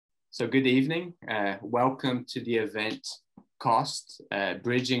So good evening. Welcome to the event CoST,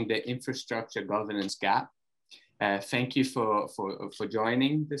 Bridging the Infrastructure Governance Gap. Thank you for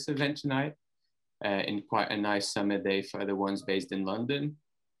joining this event tonight in quite a nice summer day for the ones based in London.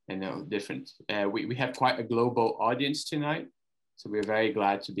 I know different. We have quite a global audience tonight, so we're very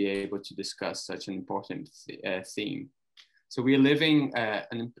glad to be able to discuss such an important theme. So we are living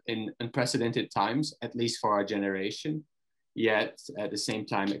in unprecedented times, at least for our generation. Yet at the same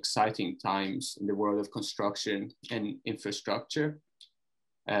time, exciting times in the world of construction and infrastructure.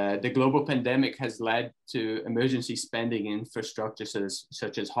 The global pandemic has led to emergency spending in infrastructure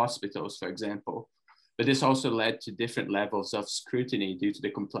such as hospitals, for example. But this also led to different levels of scrutiny due to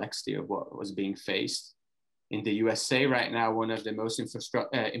the complexity of what was being faced. In the USA right now, one of the most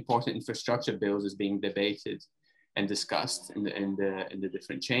important infrastructure bills is being debated and discussed in the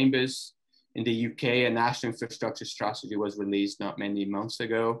different chambers. In the UK, a national infrastructure strategy was released not many months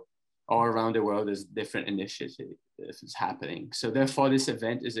ago. All around the world, there's different initiatives happening. So therefore, this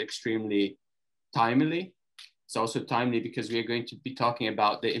event is extremely timely. It's also timely because we are going to be talking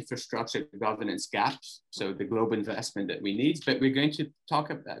about the infrastructure governance gaps, so the global investment that we need, but we're going to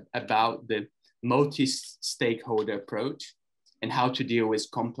talk about the multi-stakeholder approach and how to deal with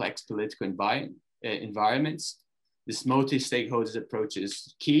complex political environments. This multi-stakeholders approach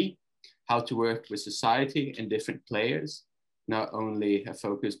is key. How to work with society and different players, not only a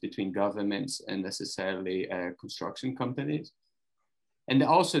focus between governments and necessarily construction companies. And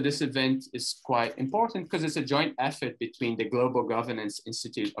also this event is quite important because it's a joint effort between the Global Governance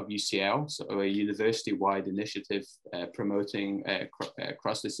Institute of UCL, so a university-wide initiative promoting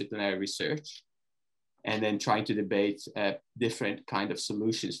cross-disciplinary research, and then trying to debate different kind of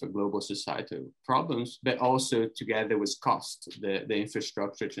solutions for global societal problems, but also together with CoST, the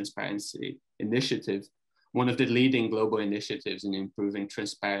Infrastructure Transparency Initiative, one of the leading global initiatives in improving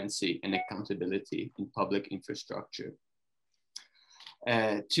transparency and accountability in public infrastructure.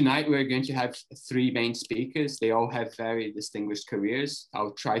 Tonight, we're going to have three main speakers. They all have very distinguished careers.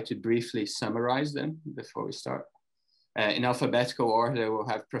 I'll try to briefly summarize them before we start. In alphabetical order, we'll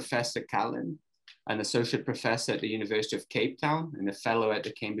have Professor Calland, an associate professor at the University of Cape Town and a fellow at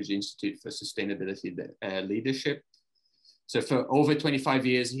the Cambridge Institute for Sustainability Leadership. So for over 25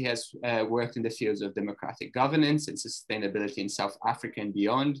 years, he has worked in the fields of democratic governance and sustainability in South Africa and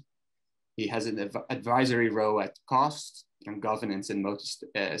beyond. He has an advisory role at CoST on governance and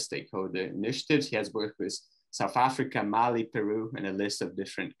multi-stakeholder initiatives. He has worked with South Africa, Mali, Peru, and a list of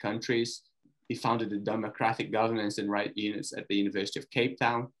different countries. He founded the Democratic Governance and Right Units at the University of Cape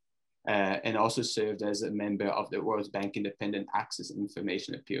Town, and also served as a member of the World Bank Independent Access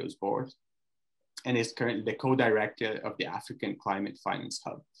Information Appeals Board, and is currently the co-director of the African Climate Finance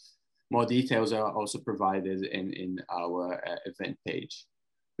Hub. More details are also provided in our event page.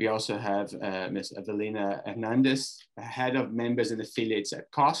 We also have Ms. Evelyn Hernandez, head of members and affiliates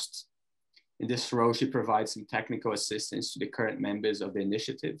at CoST. In this role, she provides some technical assistance to the current members of the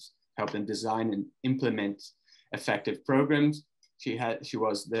initiatives, help them design and implement effective programs. She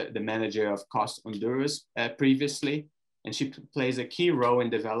was the manager of CoST Honduras previously, and she plays a key role in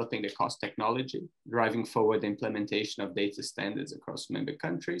developing the CoST technology, driving forward the implementation of data standards across member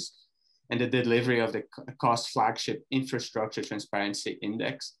countries, and the delivery of the CoST flagship Infrastructure Transparency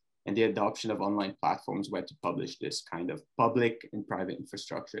Index, and the adoption of online platforms where to publish this kind of public and private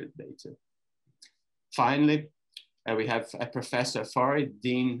infrastructure data. Finally, we have Professor Ofori,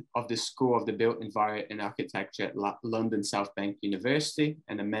 Dean of the School of the Built Environment and Architecture at London Southbank University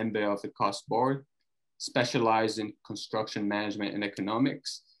and a member of the CoST board, specialized in construction management and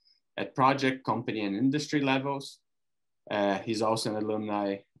economics at project, company, and industry levels. He's also an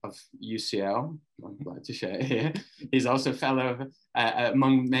alumni of UCL. I'm glad to share here. He's also a fellow,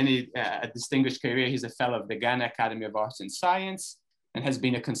 among many distinguished career, he's a fellow of the Ghana Academy of Arts and Science, and has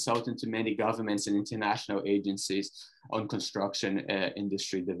been a consultant to many governments and international agencies on construction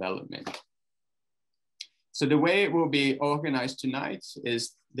industry development. So the way it will be organized tonight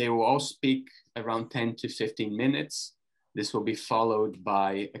is they will all speak around 10 to 15 minutes. This will be followed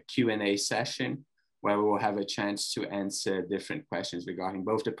by a Q&A session where we will have a chance to answer different questions regarding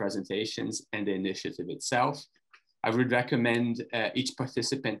both the presentations and the initiative itself. I would recommend each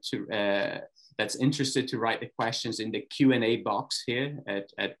participant that's interested to write the questions in the Q&A box here.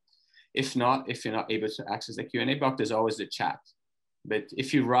 If you're not able to access the Q&A box, there's always the chat. But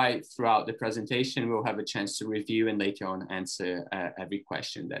if you write throughout the presentation, we'll have a chance to review and later on answer every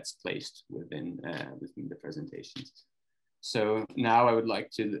question that's placed within the presentations. So now I would like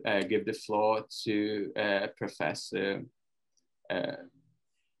to give the floor to Professor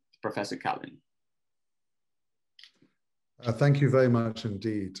Calland. Thank you very much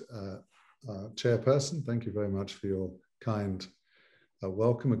indeed, Chairperson. Thank you very much for your kind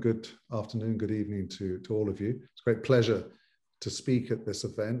welcome. A good afternoon, good evening to all of you. It's a great pleasure to speak at this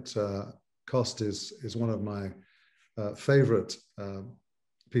event. CoST is one of my favorite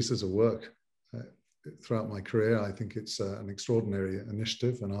pieces of work throughout my career. I think it's an extraordinary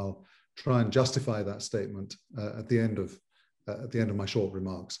initiative, and I'll try and justify that statement at the end of my short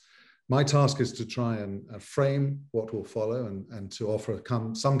remarks. My task is to try and frame what will follow and to offer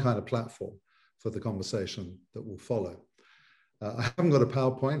some kind of platform for the conversation that will follow. I haven't got a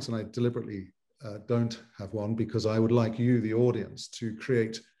PowerPoint, and I deliberately don't have one because I would like you, the audience, to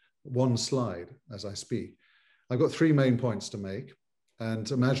create one slide as I speak. I've got three main points to make,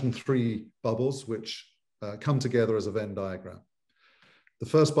 and imagine three bubbles which come together as a Venn diagram. The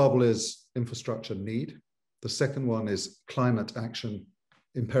first bubble is infrastructure need. The second one is climate action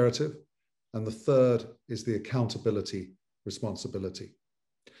imperative. And the third is the accountability responsibility.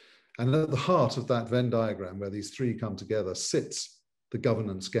 And at the heart of that Venn diagram, where these three come together, sits the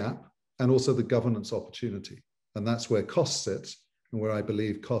governance gap and also the governance opportunity. And that's where CoST sits, and where I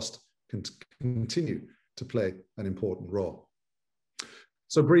believe CoST can continue to play an important role.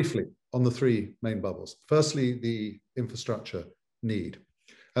 So briefly, on the three main bubbles. Firstly, the infrastructure need.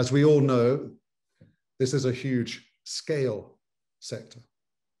 As we all know, this is a huge scale sector.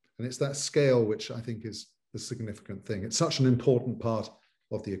 And it's that scale which I think is the significant thing. It's such an important part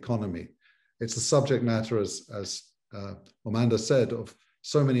of the economy. It's the subject matter, as Armando said, of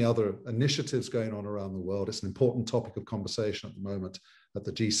so many other initiatives going on around the world. It's an important topic of conversation at the moment at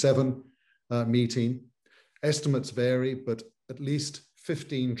the G7 meeting. Estimates vary, but at least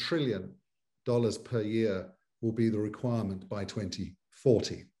 $15 trillion per year will be the requirement by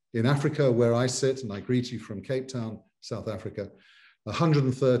 2040. In Africa, where I sit, and I greet you from Cape Town, South Africa,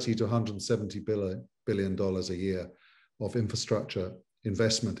 $130 to $170 billion a year of infrastructure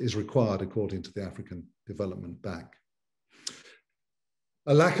investment is required, according to the African Development Bank.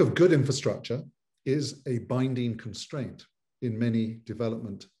 A lack of good infrastructure is a binding constraint in many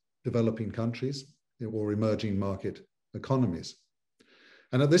developing countries or emerging market economies.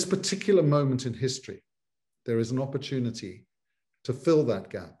 And at this particular moment in history, there is an opportunity to fill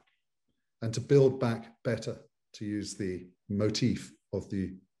that gap and to build back better, to use the motif of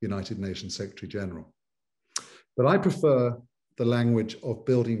the United Nations Secretary General. But I prefer the language of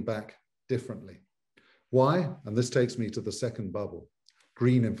building back differently. Why? And this takes me to the second bubble,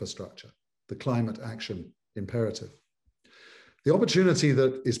 green infrastructure, the climate action imperative. The opportunity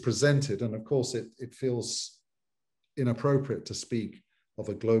that is presented, and of course it feels inappropriate to speak of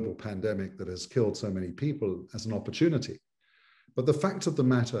a global pandemic that has killed so many people as an opportunity. But the fact of the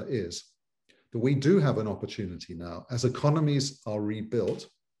matter is that we do have an opportunity now as economies are rebuilt,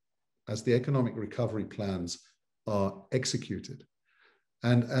 as the economic recovery plans are executed,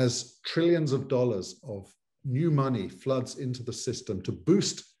 and as trillions of dollars of new money floods into the system to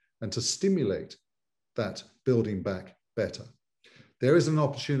boost and to stimulate that building back better. There is an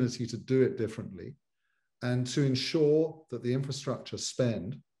opportunity to do it differently and to ensure that the infrastructure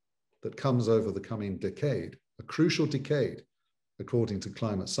spend that comes over the coming decade, a crucial decade, according to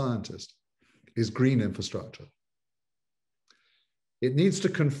climate scientists, is green infrastructure. It needs to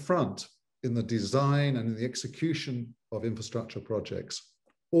confront in the design and in the execution of infrastructure projects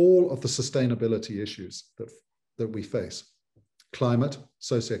all of the sustainability issues that we face. Climate,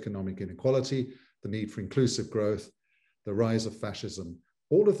 socioeconomic inequality, the need for inclusive growth, the rise of fascism,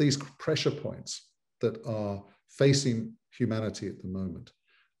 all of these pressure points that are facing humanity at the moment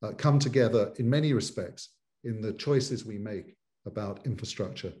come together in many respects in the choices we make about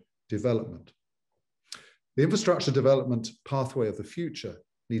infrastructure development. The infrastructure development pathway of the future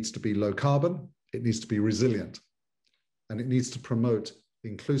needs to be low carbon, it needs to be resilient, and it needs to promote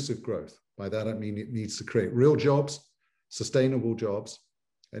inclusive growth. By that I mean it needs to create real jobs, sustainable jobs,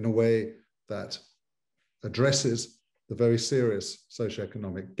 in a way that addresses the very serious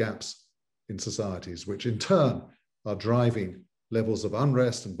socioeconomic gaps in societies, which in turn are driving levels of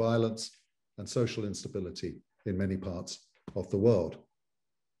unrest and violence and social instability in many parts of the world.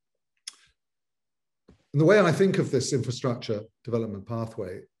 And the way I think of this infrastructure development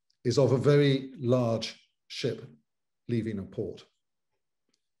pathway is of a very large ship leaving a port.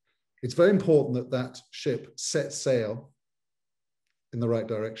 It's very important that that ship sets sail in the right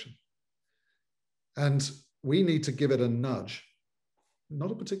direction. And we need to give it a nudge, not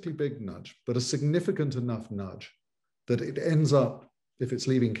a particularly big nudge, but a significant enough nudge that it ends up, if it's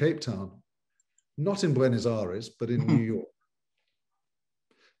leaving Cape Town, not in Buenos Aires, but in New York.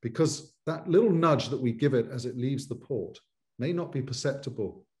 Because that little nudge that we give it as it leaves the port may not be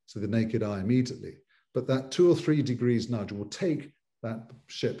perceptible to the naked eye immediately, but that 2 or 3 degrees nudge will take that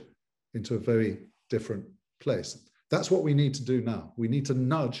ship into a very different place. That's what we need to do now. We need to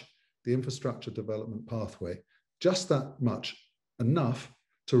nudge the infrastructure development pathway just that much, enough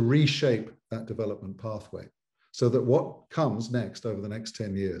to reshape that development pathway so that what comes next over the next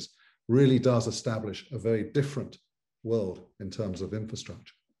 10 years really does establish a very different world in terms of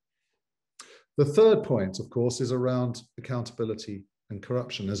infrastructure. The third point, of course, is around accountability and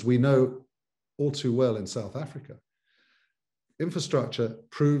corruption. As we know all too well in South Africa, infrastructure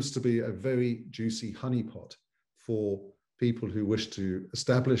proves to be a very juicy honeypot for people who wish to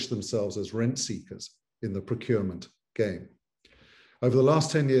establish themselves as rent seekers in the procurement game. Over the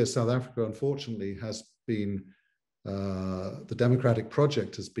last 10 years, South Africa, unfortunately, has been, the democratic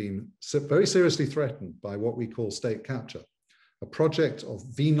project has been very seriously threatened by what we call state capture, a project of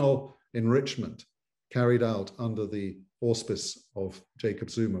venal enrichment carried out under the auspice of Jacob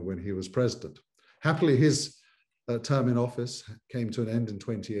Zuma when he was president. Happily, his term in office came to an end in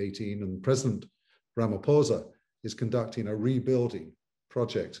 2018, and President Ramaphosa is conducting a rebuilding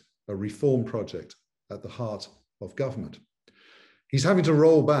project, a reform project at the heart of government. He's having to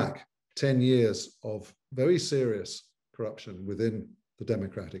roll back 10 years of very serious corruption within the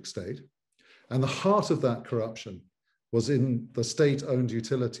democratic state. And the heart of that corruption was in the state-owned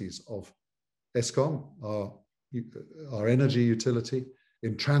utilities of Eskom, our energy utility,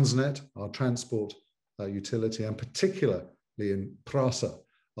 in Transnet, our transport utility, and particularly in PRASA,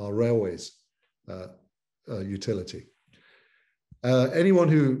 our railways utility. Anyone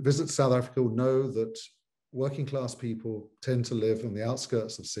who visits South Africa will know that working class people tend to live on the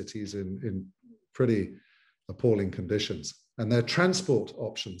outskirts of cities in pretty appalling conditions, and their transport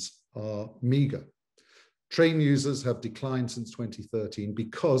options are meager. Train users have declined since 2013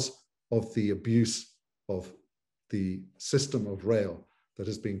 because of the abuse of the system of rail that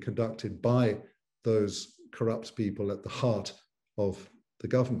has been conducted by those corrupt people at the heart of the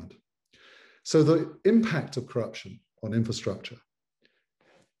government. So the impact of corruption on infrastructure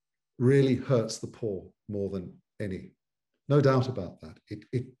really hurts the poor more than any. No doubt about that.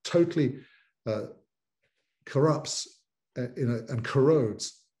 It totally corrupts and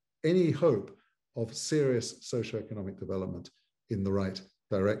corrodes any hope of serious socioeconomic development in the right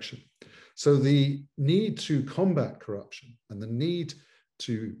direction. So the need to combat corruption and the need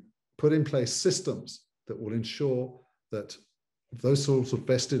to put in place systems that will ensure that those sorts of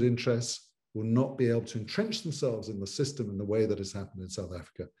vested interests will not be able to entrench themselves in the system in the way that has happened in South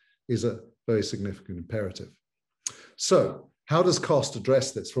Africa is a very significant imperative. So how does CoST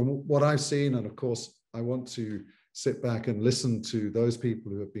address this? From what I've seen, and of course, I want to sit back and listen to those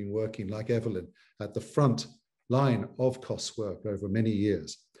people who have been working, like Evelyn, at the front line of CoST's work over many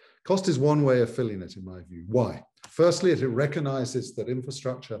years. CoST is one way of filling it, in my view. Why? Firstly, it recognizes that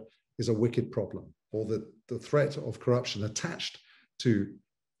infrastructure is a wicked problem, or that the threat of corruption attached to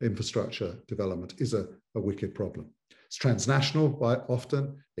infrastructure development is a wicked problem. It's transnational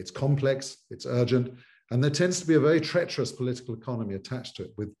often, it's complex, it's urgent, and there tends to be a very treacherous political economy attached to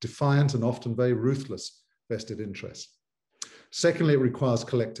it with defiant and often very ruthless vested interests. Secondly, it requires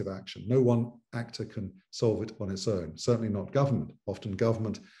collective action. No one actor can solve it on its own, certainly not government. Often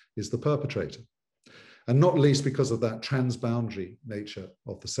government is the perpetrator, and not least because of that transboundary nature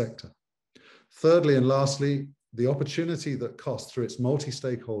of the sector. Thirdly and lastly, the opportunity that CoST, through its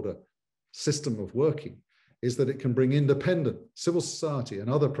multi-stakeholder system of working, is that it can bring independent civil society and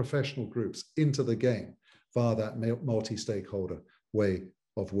other professional groups into the game via that multi-stakeholder way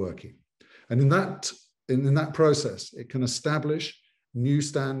of working. And in that process, it can establish new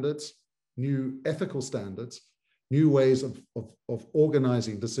standards, new ethical standards, new ways of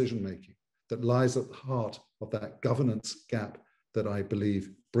organizing decision-making that lies at the heart of that governance gap that I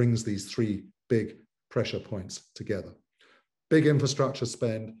believe brings these three big pressure points together. Big infrastructure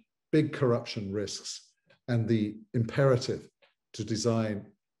spend, big corruption risks, and the imperative to design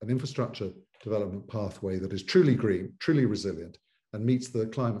an infrastructure development pathway that is truly green, truly resilient, and meets the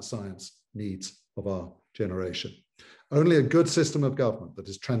climate science needs of our generation. Only a good system of government that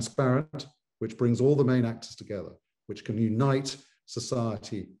is transparent, which brings all the main actors together, which can unite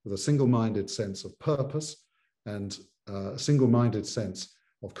society with a single-minded sense of purpose and a single-minded sense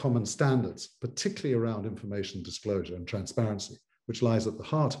of common standards, particularly around information disclosure and transparency, which lies at the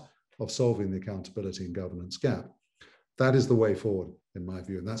heart of solving the accountability and governance gap. That is the way forward, in my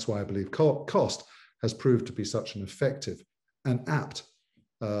view. And that's why I believe CoST has proved to be such an effective and apt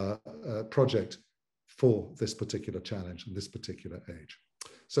project for this particular challenge and this particular age.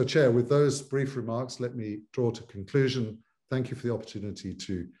 So, Chair, with those brief remarks, let me draw to conclusion. Thank you for the opportunity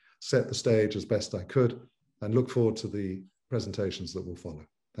to set the stage as best I could, and look forward to the presentations that will follow.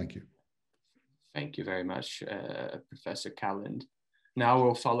 Thank you. Thank you very much, Professor Calland. Now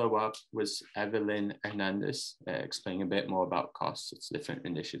we'll follow up with Evelyn Hernandez, explaining a bit more about CoST, its different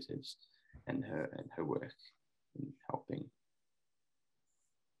initiatives, and her work in helping.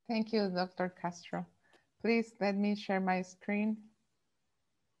 Thank you, Dr. Castro. Please let me share my screen.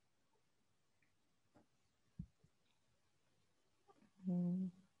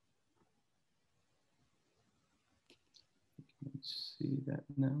 Let's see that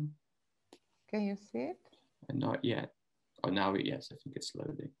now. Can you see it? Not yet. Oh, now yes, I think it's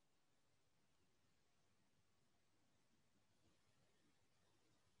loading.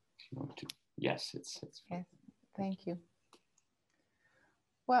 Yes, it's yes. Thank you.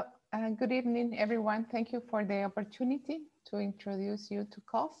 Well, good evening, everyone. Thank you for the opportunity to introduce you to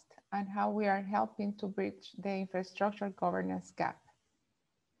CoST and how we are helping to bridge the infrastructure governance gap.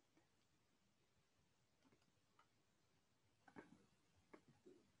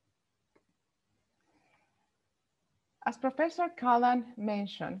 As Professor Calland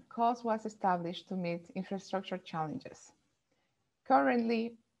mentioned, CoST was established to meet infrastructure challenges.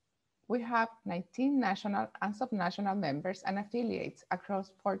 Currently, we have 19 national and subnational members and affiliates across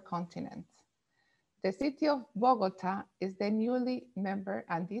 4 continents. The city of Bogota is the newly member,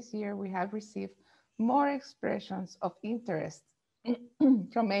 and this year we have received more expressions of interest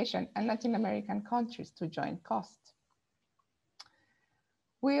from Asian and Latin American countries to join CoST.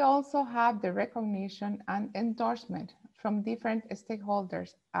 We also have the recognition and endorsement from different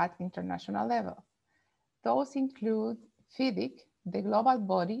stakeholders at international level. Those include FIDIC, the global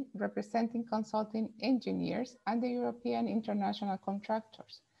body representing consulting engineers, and the European International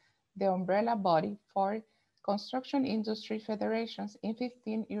Contractors, the umbrella body for construction industry federations in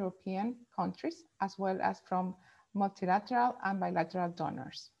 15 European countries, as well as from multilateral and bilateral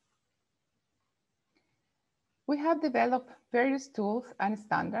donors. We have developed various tools and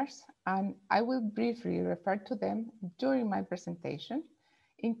standards, and I will briefly refer to them during my presentation,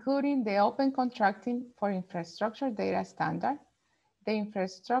 including the Open Contracting for Infrastructure Data Standard, the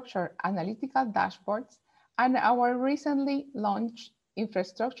Infrastructure Analytical Dashboards, and our recently launched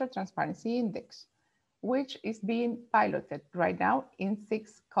Infrastructure Transparency Index, which is being piloted right now in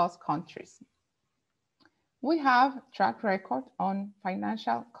 6 CoST countries. We have track record on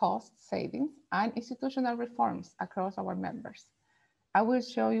financial cost savings and institutional reforms across our members. I will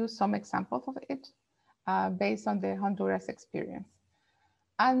show you some examples of it based on the Honduras experience.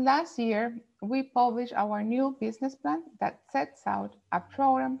 And last year, we published our new business plan that sets out a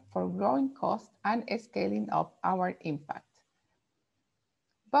program for growing cost and scaling up our impact.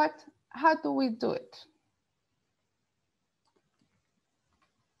 But how do we do it?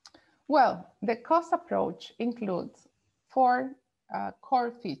 Well, the CoST approach includes 4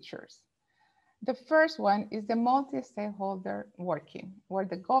 core features. The first one is the multi-stakeholder working, where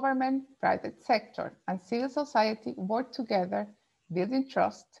the government, private sector, and civil society work together, building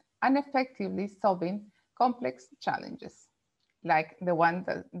trust and effectively solving complex challenges, like the one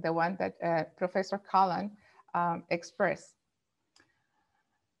that Professor Calland expressed.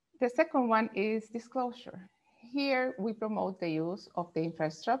 The second one is disclosure. Here we promote the use of the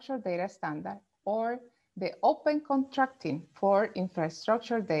Infrastructure Data Standard, or the Open Contracting for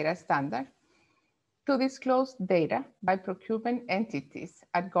Infrastructure Data Standard, to disclose data by procurement entities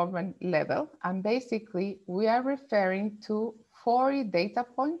at government level. And basically, we are referring to 40 data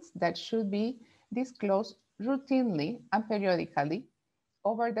points that should be disclosed routinely and periodically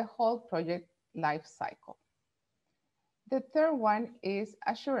over the whole project life cycle. The third one is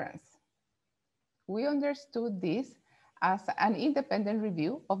assurance. We understood this as an independent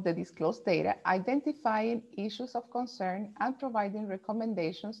review of the disclosed data, identifying issues of concern and providing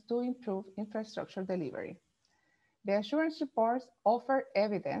recommendations to improve infrastructure delivery. The assurance reports offer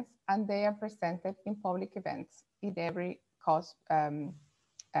evidence, and they are presented in public events in every CoST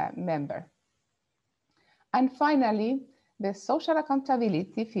member. And finally, the social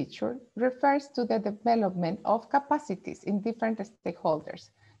accountability feature refers to the development of capacities in different stakeholders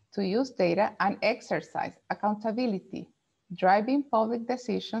to use data and exercise accountability, driving public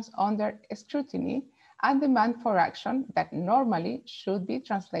decisions under scrutiny and demand for action that normally should be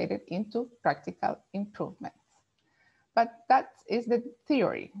translated into practical improvements. But that is the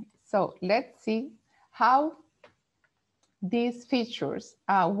theory. So let's see how these features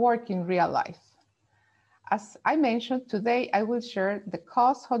work in real life. As I mentioned, today I will share the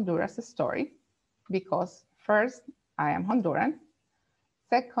CoST Honduras story, because first, I am Honduran.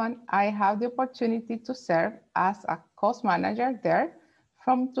 Second, I have the opportunity to serve as a CoST manager there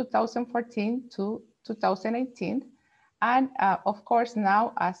from 2014 to 2018. And of course,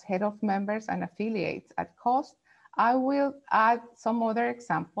 now as head of members and affiliates at CoST, I will add some other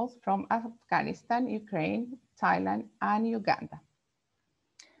examples from Afghanistan, Ukraine, Thailand, and Uganda.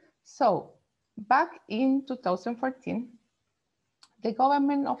 So back in 2014, the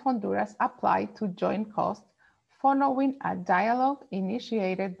government of Honduras applied to join CoST following a dialogue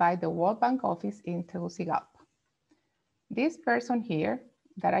initiated by the World Bank office in Tegucigalpa. This person here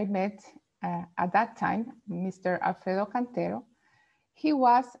that I met at that time, Mr. Alfredo Cantero, he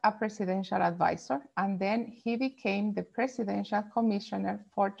was a presidential advisor, and then he became the Presidential Commissioner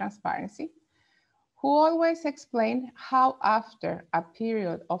for Transparency, who always explained how after a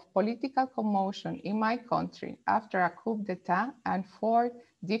period of political commotion in my country, after a coup d'etat and 4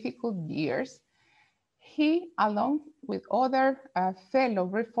 difficult years, he, along with other fellow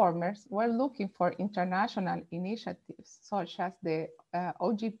reformers, were looking for international initiatives such as the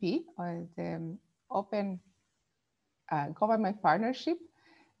OGP, or the Open Government Partnership,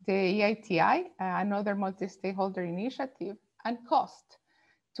 the EITI, another multi-stakeholder initiative, and CoST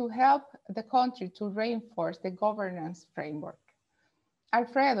to help the country to reinforce the governance framework.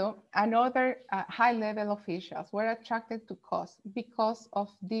 Alfredo and other high-level officials were attracted to CoST because of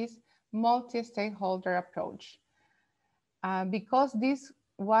this multi-stakeholder approach, because this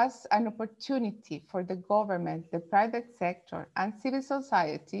was an opportunity for the government, the private sector, and civil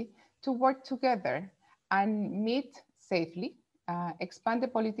society to work together and meet safely, expand the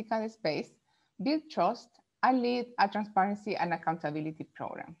political space, build trust, and lead a transparency and accountability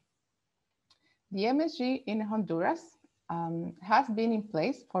program. The MSG in Honduras has been in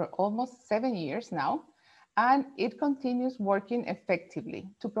place for almost 7 years now, and it continues working effectively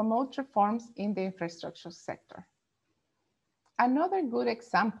to promote reforms in the infrastructure sector. Another good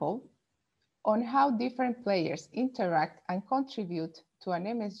example on how different players interact and contribute to an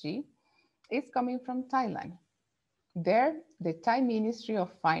MSG is coming from Thailand. There, the Thai Ministry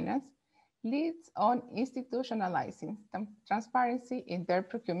of Finance leads on institutionalizing transparency in their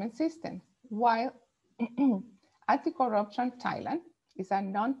procurement systems, while Anti-Corruption Thailand is a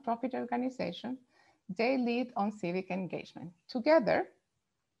non-profit organization. They lead on civic engagement. Together,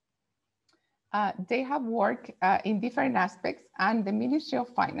 they have worked in different aspects, and the Ministry of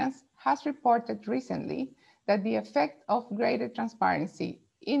Finance has reported recently that the effect of greater transparency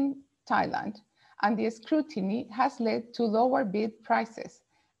in Thailand and the scrutiny has led to lower bid prices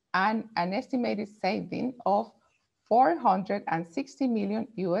and an estimated saving of $460 million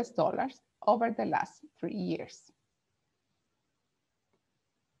over the last 3 years.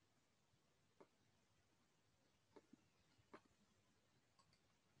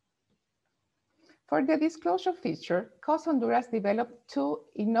 For the disclosure feature, CoST Honduras developed 2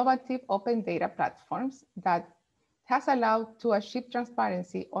 innovative open data platforms that has allowed to achieve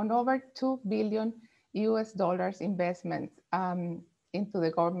transparency on over $2 billion investments into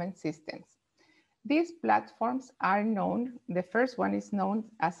the government systems. These platforms are known, the first one is known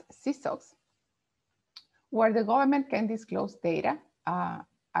as CSOCs, where the government can disclose data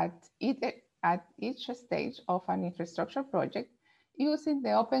at each stage of an infrastructure project using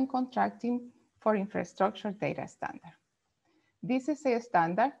the Open Contracting for Infrastructure Data Standard. This is a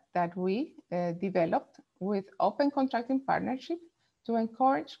standard that we developed with Open Contracting Partnership to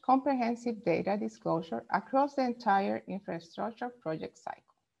encourage comprehensive data disclosure across the entire infrastructure project cycle.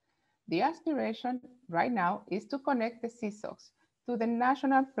 The aspiration right now is to connect the CSOCs to the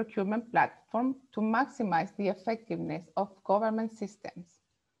National Procurement Platform to maximize the effectiveness of government systems.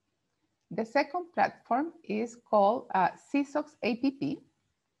 The second platform is called CSOCs APP.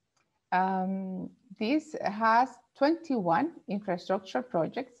 This has 21 infrastructure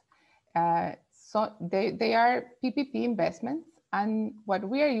projects. So they are PPP investments. And what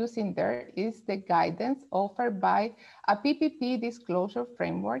we are using there is the guidance offered by a PPP disclosure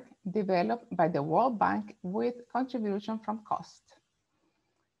framework developed by the World Bank with contribution from CoST.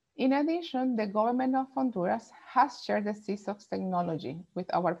 In addition, the government of Honduras has shared the CSOCs technology with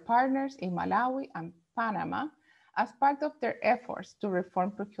our partners in Malawi and Panama as part of their efforts to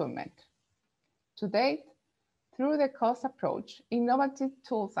reform procurement. To date, through the CoST approach, innovative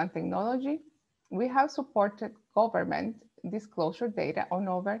tools and technology, we have supported government disclosure data on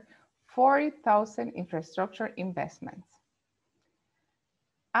over 40,000 infrastructure investments.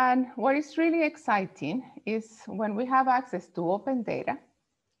 And what is really exciting is when we have access to open data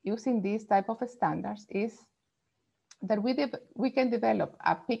using these type of standards is that we can develop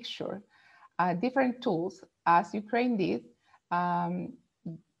a picture, different tools as Ukraine did,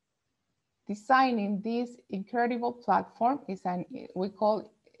 designing this incredible platform is we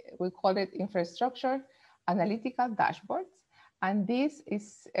call it infrastructure analytical dashboards. And this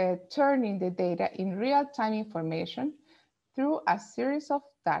is turning the data in real-time information through a series of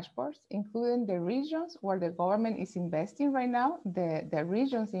dashboards, including the regions where the government is investing right now, the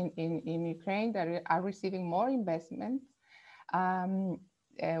regions in Ukraine that are receiving more investment.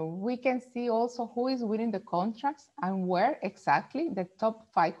 We can see also who is winning the contracts and where exactly the top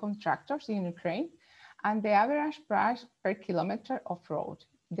 5 contractors in Ukraine, and the average price per kilometer of road.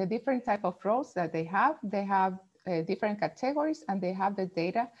 The different type of roads that they have different categories, and they have the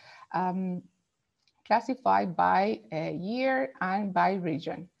data classified by year and by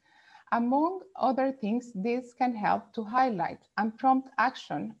region. Among other things, this can help to highlight and prompt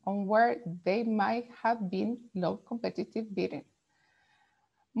action on where they might have been low competitive bidding.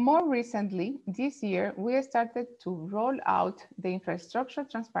 More recently, this year, we started to roll out the Infrastructure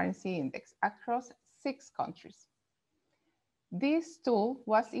Transparency Index across 6 countries. This tool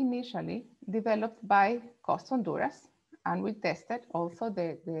was initially developed by CoST Honduras, and we tested also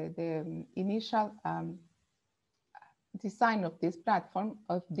the initial design of this platform,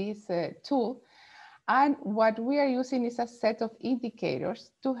 of this tool. And what we are using is a set of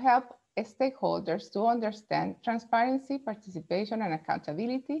indicators to help stakeholders to understand transparency, participation, and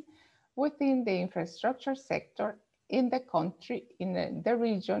accountability within the infrastructure sector in the country, in the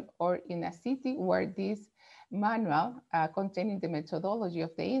region, or in a city where this manual containing the methodology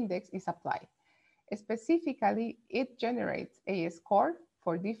of the index is applied. Specifically, it generates a score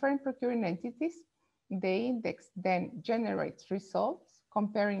for different procuring entities. The index then generates results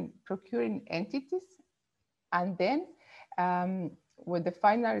comparing procuring entities, and then with the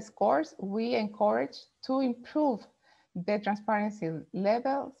final scores, we encourage to improve the transparency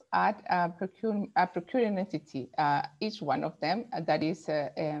levels at a procuring entity, each one of them that is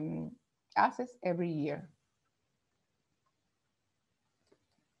assessed every year.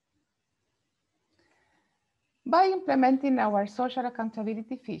 By implementing our social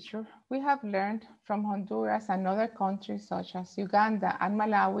accountability feature, we have learned from Honduras and other countries such as Uganda and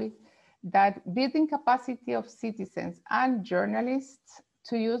Malawi that building capacity of citizens and journalists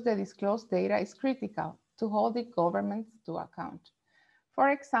to use the disclosed data is critical to hold the governments to account. For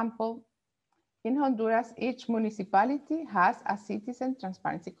example, in Honduras, each municipality has a Citizen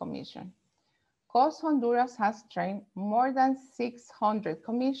Transparency Commission. CoST Honduras has trained more than 600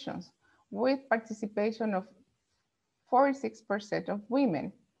 commissions with participation of 46% of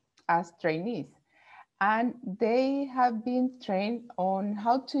women as trainees. And they have been trained on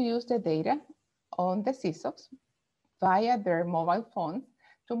how to use the data on the CSOCs via their mobile phones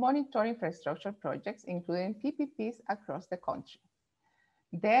to monitor infrastructure projects, including PPPs across the country.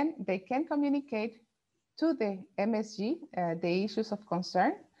 Then they can communicate to the MSG the issues of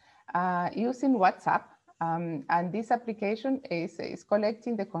concern using WhatsApp. And this application is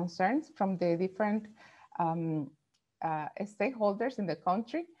collecting the concerns from the different stakeholders in the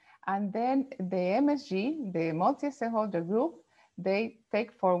country, and then the MSG, the multi-stakeholder group, they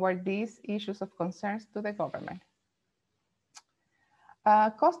take forward these issues of concerns to the government.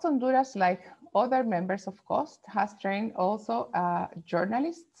 CoST Honduras, like other members of CoST, has trained also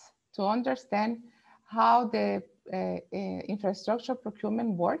journalists to understand how the infrastructure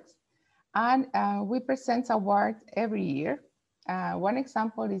procurement works, and we present awards every year. One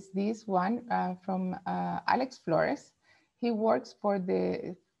example is this one from Alex Flores. He works for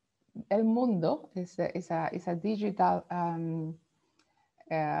the El Mundo, is a digital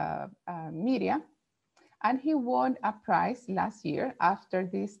media, and he won a prize last year after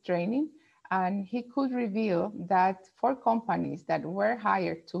this training, and he could reveal that 4 companies that were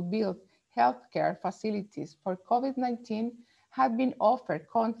hired to build healthcare facilities for COVID-19 had been offered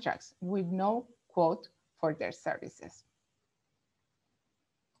contracts with no quote for their services.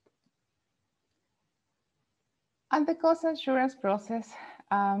 And the cost assurance process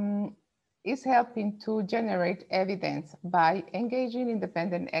is helping to generate evidence by engaging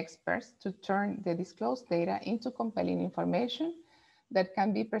independent experts to turn the disclosed data into compelling information that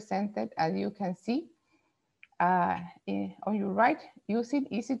can be presented, as you can see on your right, using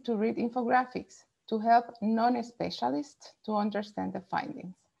easy to read infographics to help non-specialists to understand the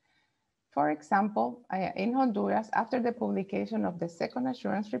findings. For example, in Honduras, after the publication of the second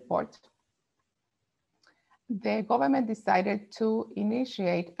assurance report, the government decided to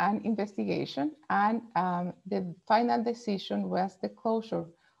initiate an investigation, and the final decision was the closure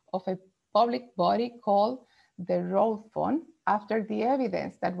of a public body called the Road Fund after the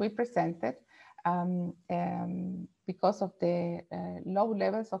evidence that we presented because of the low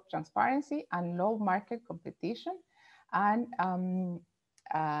levels of transparency and low market competition. And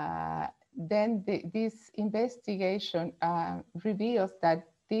then this investigation reveals that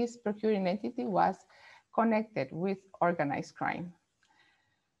this procuring entity was connected with organized crime.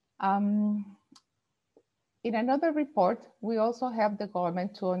 In another report, we also helped the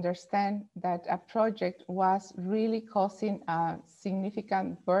government to understand that a project was really causing a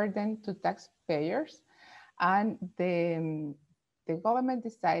significant burden to taxpayers, and the government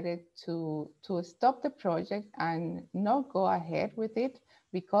decided to stop the project and not go ahead with it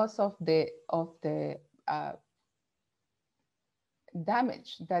because of the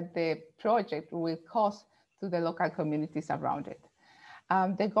damage that the project will cause to the local communities around it.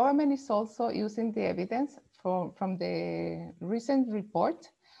 The government is also using the evidence from the recent report,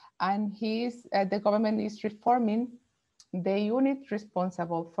 and the government is reforming the unit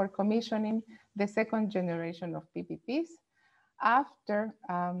responsible for commissioning the second generation of PPPs after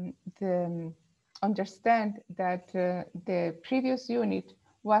understand that the previous unit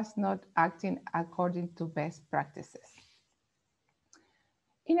was not acting according to best practices.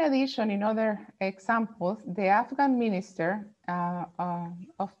 In addition, in other examples, the Afghan Minister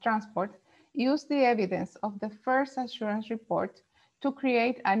of Transport used the evidence of the first assurance report to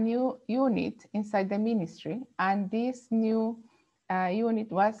create a new unit inside the ministry, and this new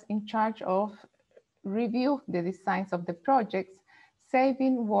unit was in charge of review the designs of the projects,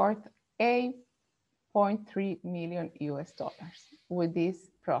 saving worth $8.3 million with this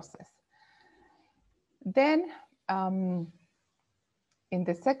process. Then, in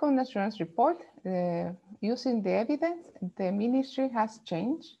the second assurance report, using the evidence, the ministry has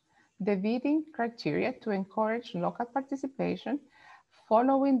changed the bidding criteria to encourage local participation,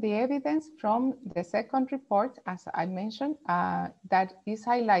 following the evidence from the second report, as I mentioned, that is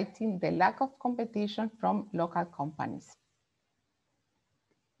highlighting the lack of competition from local companies.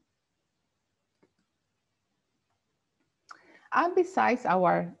 And besides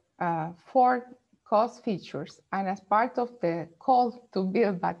our 4 cost features, and as part of the call to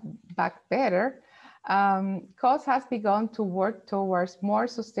build back better, CoST has begun to work towards more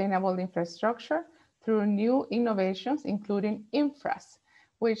sustainable infrastructure through new innovations, including INFRAS,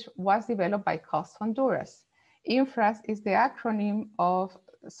 which was developed by CoST Honduras. INFRAS is the acronym of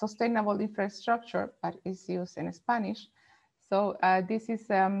Sustainable Infrastructure, but is used in Spanish. So this is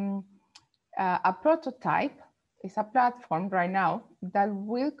a prototype. It's a platform right now that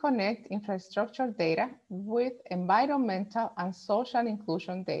will connect infrastructure data with environmental and social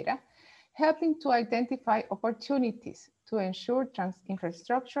inclusion data, helping to identify opportunities to ensure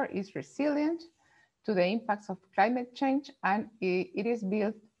infrastructure is resilient to the impacts of climate change, and it is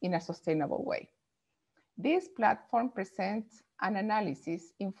built in a sustainable way. This platform presents an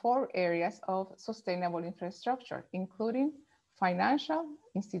analysis in 4 areas of sustainable infrastructure, including financial,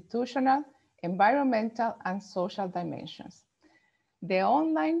 institutional, environmental, and social dimensions. The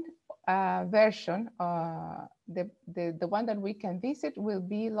online version, the one that we can visit, will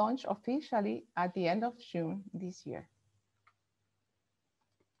be launched officially at the end of June this year.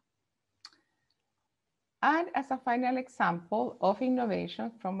 And as a final example of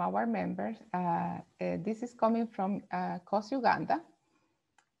innovation from our members, this is coming from CoST Uganda,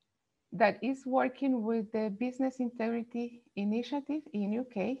 that is working with the Business Integrity Initiative in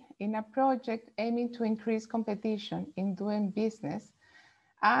UK in a project aiming to increase competition in doing business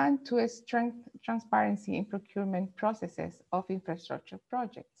and to strengthen transparency in procurement processes of infrastructure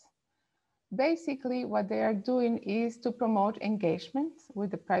projects. Basically, what they are doing is to promote engagements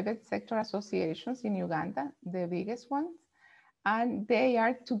with the private sector associations in Uganda, the biggest ones, and they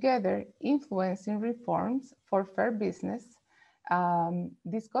are together influencing reforms for fair business,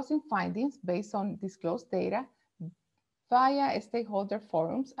 discussing findings based on disclosed data via stakeholder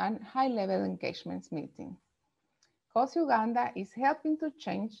forums and high-level engagements meetings. CoST Uganda is helping to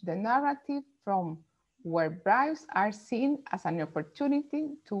change the narrative from where bribes are seen as an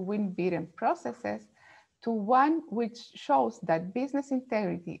opportunity to win bidding processes to one which shows that business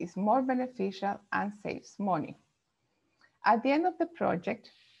integrity is more beneficial and saves money. At the end of the project,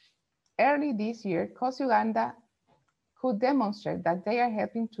 early this year, CoST Uganda could demonstrate that they are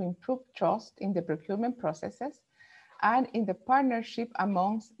helping to improve trust in the procurement processes and in the partnership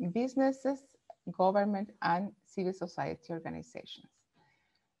amongst businesses, government, and civil society organizations.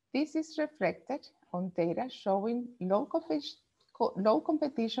 This is reflected on data showing low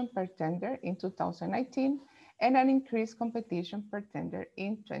competition per tender in 2019 and an increased competition per tender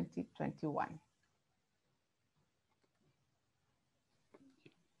in 2021.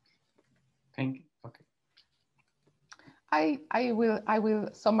 Thank you. Okay. I will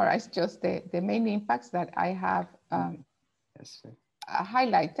summarize just the main impacts that I have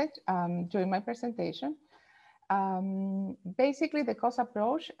highlighted during my presentation. Basically, the CoST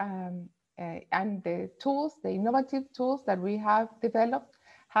approach and the tools, the innovative tools that we have developed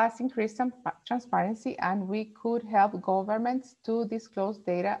has increased some transparency, and we could help governments to disclose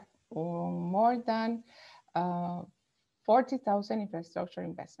data more than 40,000 infrastructure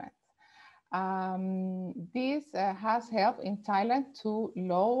investments. This has helped in Thailand to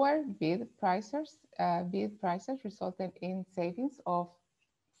lower bid prices, resulting in savings of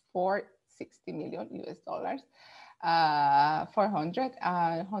 $460 million US. 400.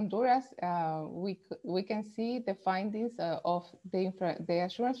 Honduras, we can see the findings of the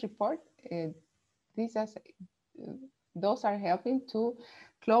assurance report. Those are helping to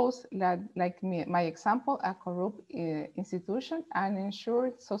close, like my example, a corrupt institution and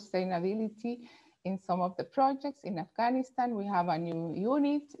ensure sustainability in some of the projects. In Afghanistan, we have a new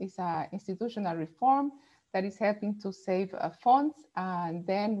unit. It's an institutional reform that is helping to save funds. And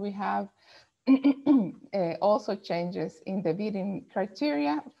then we have also changes in the bidding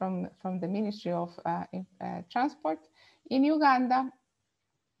criteria from the Ministry of Transport. In Uganda,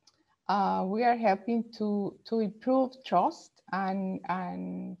 we are helping to improve trust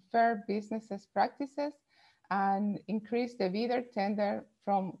and fair business practices and increase the bidder tender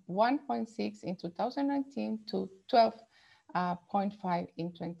from 1.6 in 2019 to 12.5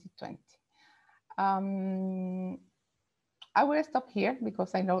 in 2020. I will stop here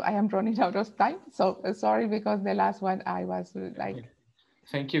because I know I am running out of time. So sorry, because the last one I was like.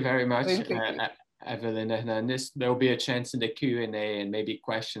 Thank you very much, Evelyn Hernandez. There will be a chance in the Q&A and maybe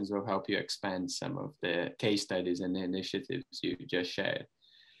questions will help you expand some of the case studies and the initiatives you just shared.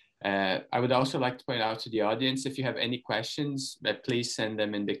 I would also like to point out to the audience, if you have any questions, please send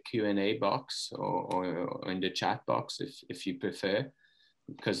them in the Q&A box or in the chat box if you prefer,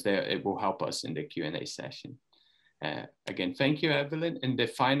 because it will help us in the Q&A session. Again, thank you, Evelyn. And the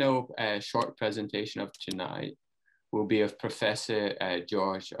final short presentation of tonight will be of Professor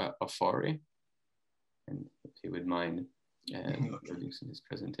George Ofori. And if he would mind introducing his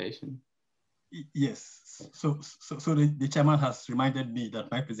presentation. Yes, so the chairman has reminded me that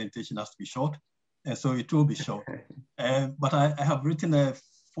my presentation has to be short, and so it will be short. But I have written a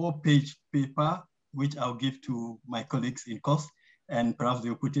 4-page paper, which I'll give to my colleagues in CoST, and perhaps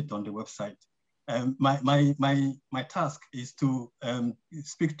they'll put it on the website. My task is to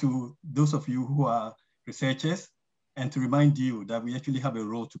speak to those of you who are researchers and to remind you that we actually have a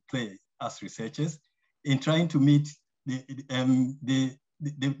role to play as researchers in trying to meet the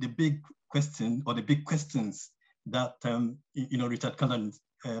big question or the big questions that Richard Calland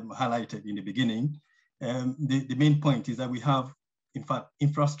highlighted in the beginning. The main point is that we have, in fact,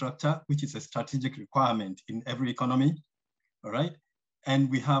 infrastructure, which is a strategic requirement in every economy, all right?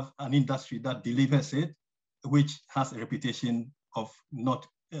 And we have an industry that delivers it, which has a reputation of not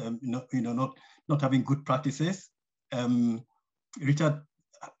having good practices. Richard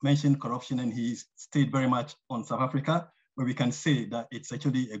mentioned corruption, and he stayed very much on South Africa, where we can say that it's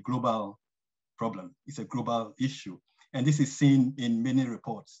actually a global problem. It's a global issue. And this is seen in many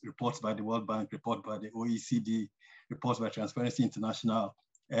reports by the World Bank, reports by the OECD, reports by Transparency International.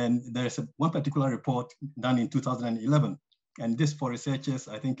 And there's one particular report done in 2011. And this, for researchers,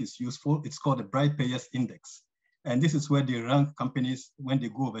 I think is useful. It's called the Bribe Payers Index. And this is where they rank companies when they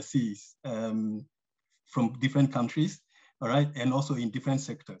go overseas from different countries, all right, and also in different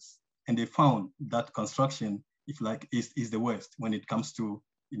sectors. And they found that construction, if like, is the worst when it comes to,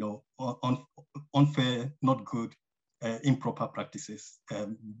 unfair, not good, improper practices,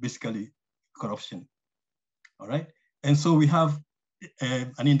 basically corruption, all right? And so we have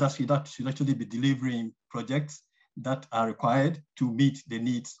an industry that should actually be delivering projects that are required to meet the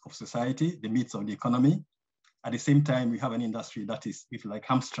needs of society, the needs of the economy. At the same time, we have an industry that is, if you like,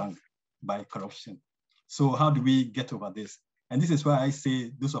 hamstrung by corruption. So how do we get over this? And this is why I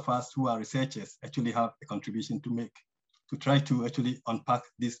say those of us who are researchers actually have a contribution to make, to try to actually unpack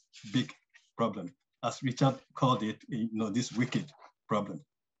this big problem, as Richard called it, this wicked problem.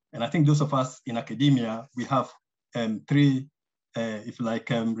 And I think those of us in academia, we have three, if you like,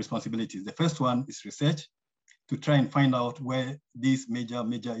 responsibilities. The first one is research, to try and find out where these major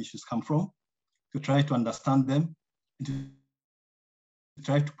issues come from, to try to understand them, and to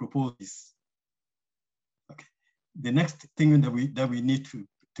try to propose this. Okay. The next thing that we need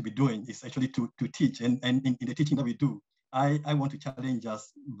to be doing is actually to teach. And in the teaching that we do, I want to challenge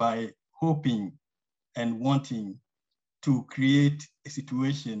us by hoping and wanting to create a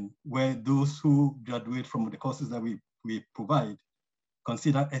situation where those who graduate from the courses that we provide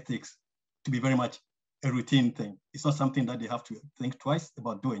consider ethics to be very much a routine thing. It's not something that they have to think twice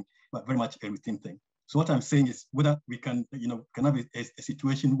about doing, but very much a routine thing. So what I'm saying is whether we can, can have a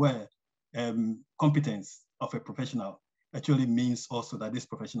situation where competence of a professional actually means also that this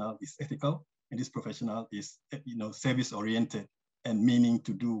professional is ethical and this professional is, service-oriented and meaning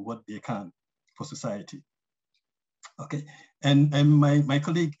to do what they can for society. Okay, and my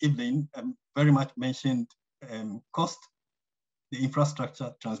colleague Evelyn very much mentioned CoST, the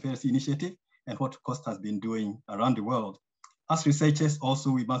Infrastructure Transparency Initiative, and what CoST has been doing around the world. As researchers,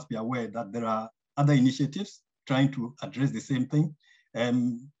 also, we must be aware that there are other initiatives trying to address the same thing.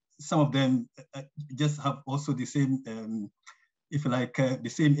 Some of them just have also the same, if you like, the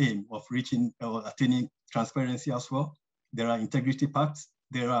same aim of reaching or attaining transparency as well. There are integrity pacts.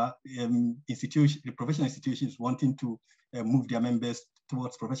 There are professional institutions wanting to move their members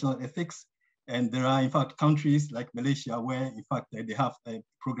towards professional ethics. And there are, in fact, countries like Malaysia where, in fact, they have a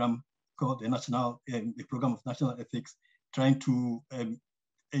program called the Program of National Ethics, trying to,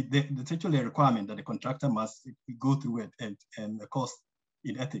 it's actually a requirement that the contractor must go through a course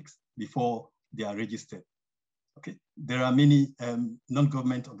in ethics before they are registered. Okay, there are many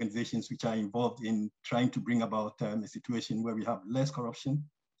non-government organizations which are involved in trying to bring about a situation where we have less corruption.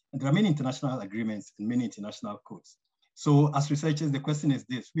 And there are many international agreements and many international codes. So as researchers, the question is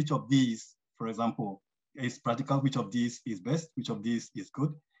this: which of these, for example, is practical? Which of these is best? Which of these is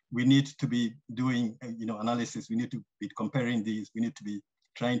good? We need to be doing analysis. We need to be comparing these. We need to be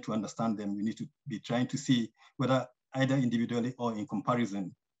trying to understand them. We need to be trying to see whether either individually or in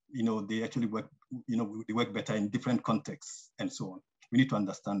comparison, they actually work, they work better in different contexts and so on. We need to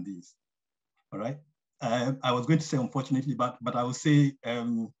understand these, all right? I was going to say unfortunately, but I will say,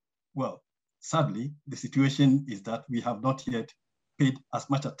 well, sadly, the situation is that we have not yet paid as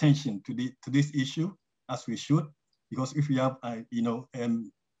much attention to this issue as we should, because if we have,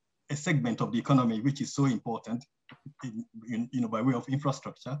 a segment of the economy which is so important, by way of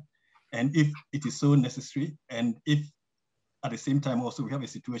infrastructure, and if it is so necessary, and if at the same time also we have a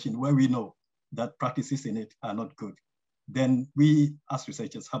situation where we know that practices in it are not good, then we as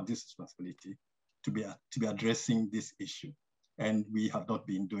researchers have this responsibility to be addressing this issue, and we have not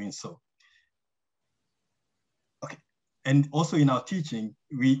been doing so. Okay, and also in our teaching,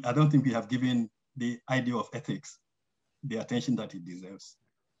 I don't think we have given the idea of ethics the attention that it deserves.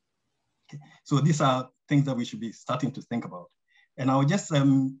 Okay. So these are things that we should be starting to think about. And I'll just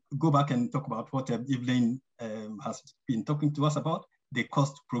go back and talk about what Evelyn has been talking to us about, the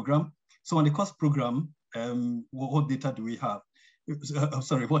CoST program. So on the CoST program, what data do we have?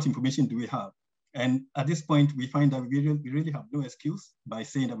 What information do we have? And at this point, we find that we really have no excuse by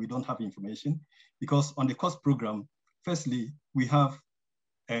saying that we don't have information, because on the CoST program, firstly, we have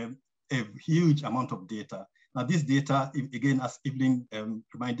a huge amount of data. Now, this data, again, as Evelyn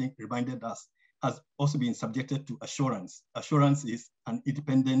reminded us, has also been subjected to assurance. Assurance is an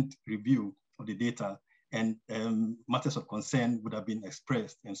independent review of the data, and matters of concern would have been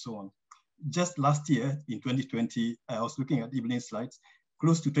expressed and so on. Just last year, in 2020, I was looking at Evelyn's slides,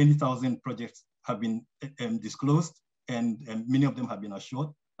 close to 20,000 projects have been disclosed, and many of them have been assured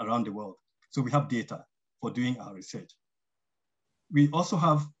around the world. So we have data for doing our research. We also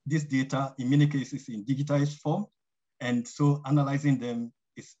have this data in many cases in digitized form. And so analyzing them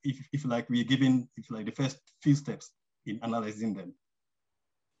is, if like, we're given, the first few steps in analyzing them,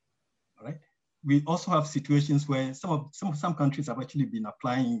 all right? We also have situations where some countries have actually been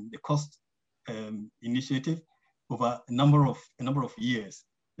applying the CoST initiative over a number of years.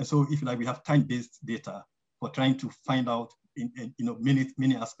 And so we have time-based data for trying to find out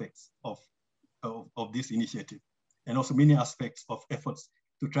many aspects of this initiative, and also many aspects of efforts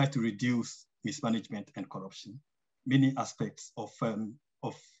to try to reduce mismanagement and corruption, many aspects of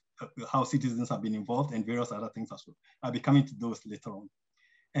how citizens have been involved, and various other things as well. I'll be coming to those later on.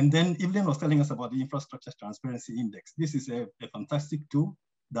 And then Evelyn was telling us about the Infrastructure Transparency Index. This is a fantastic tool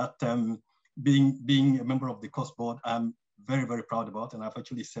that, being a member of the CoST board, I'm very, very proud about, and I've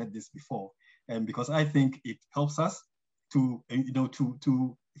actually said this before, because I think it helps us to,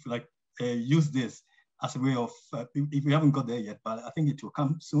 use this as a way of, if we haven't got there yet, but I think it will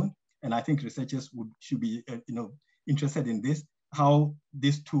come soon. And I think researchers should be, interested in this, how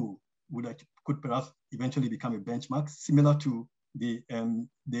this tool could perhaps eventually become a benchmark, similar to the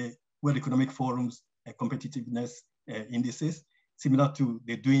World Economic Forum's competitiveness indices, similar to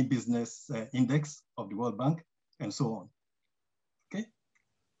the Doing Business Index of the World Bank, and so on. Okay.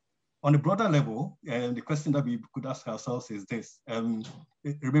 On a broader level, the question that we could ask ourselves is this.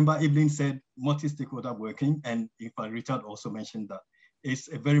 Remember, Evelyn said multi-stakeholder working, and in fact, Richard also mentioned that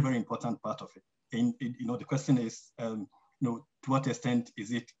it's a very, very important part of it. And the question is, to what extent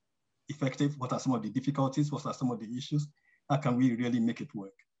is it effective? What are some of the difficulties? What are some of the issues? How can we really make it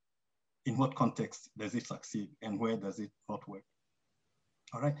work? In what context does it succeed, and where does it not work?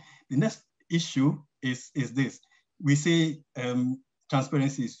 All right. The next issue is this. We say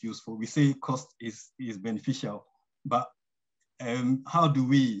transparency is useful. We say CoST is beneficial, but how do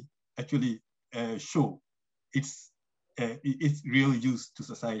we actually show its real use to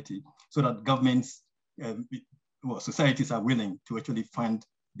society, so that governments well, societies are willing to actually fund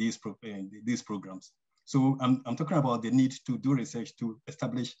these programs. So I'm talking about the need to do research to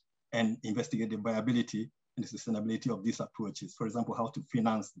establish and investigate the viability and the sustainability of these approaches. For example, how to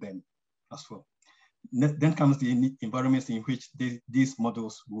finance them as well. Then comes the environments in which these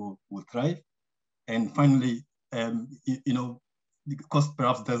models will thrive. And finally, you know, because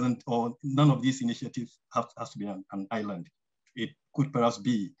perhaps doesn't, or none of these initiatives has to be an island. It could perhaps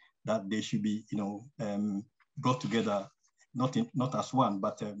be that they should be, you know, brought together, not as one,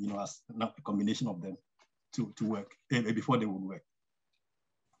 but you know, as a combination of them to work before they would work.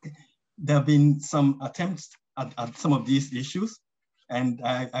 Okay. There have been some attempts at some of these issues, and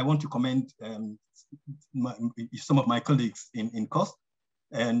I want to commend some of my colleagues in CoST,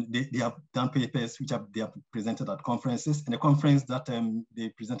 and they have done papers which they have presented at conferences. And the conference that they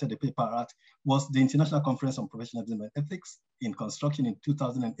presented the paper at was the International Conference on Professionalism and Ethics in Construction in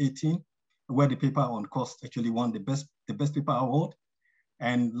 2018, where the paper on CoST actually won the best paper award.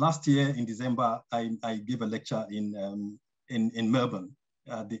 And last year in December, I gave a lecture in Melbourne,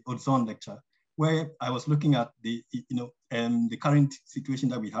 the ozone lecture, where I was looking at the current situation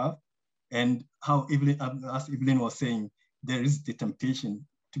that we have, and how Evelyn, as Evelyn was saying, there is the temptation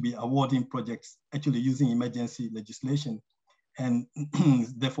to be awarding projects actually using emergency legislation. And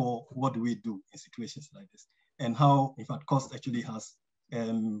therefore, what do we do in situations like this? And how, in fact, CoST actually has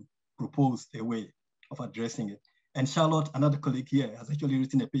proposed a way of addressing it. And Charlotte, another colleague here, has actually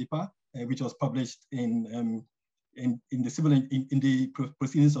written a paper which was published in the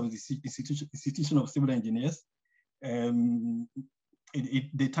proceedings of the Institution of Civil Engineers.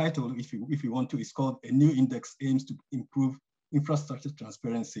 The title, if you want to, is called "A New Index Aims to Improve Infrastructure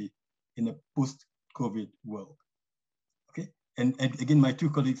Transparency in a Post-COVID World." Okay, and again, my two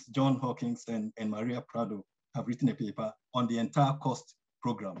colleagues, John Hawkins and Maria Prado, have written a paper on the entire CoST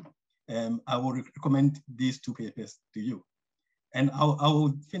program. I will recommend these two papers to you. And I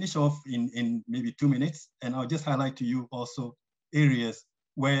will finish off in maybe 2 minutes, and I'll just highlight to you also areas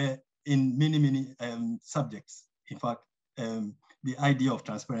where in many subjects, in fact, the idea of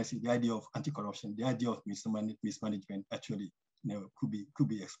transparency, the idea of anti-corruption, the idea of mismanagement actually, could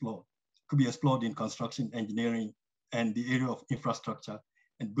be explored. Could be explored in construction, engineering, and the area of infrastructure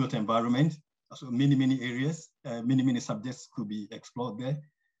and built environment. So many areas, many subjects could be explored there.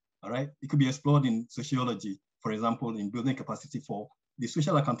 All right, it could be explored in sociology, for example, in building capacity for the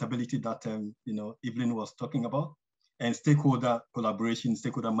social accountability that Evelyn was talking about, and stakeholder collaboration,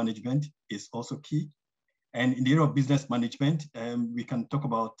 stakeholder management is also key. And in the area of business management, we can talk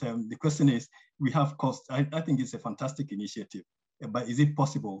about, the question is, we have CoST. I think it's a fantastic initiative, but is it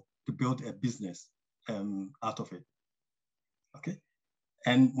possible to build a business out of it? Okay.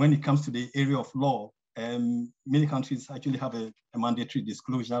 And when it comes to the area of law, many countries actually have a mandatory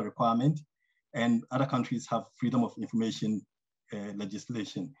disclosure requirement, and other countries have freedom of information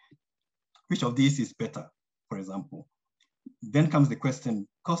legislation. Which of these is better, for example? Then comes the question,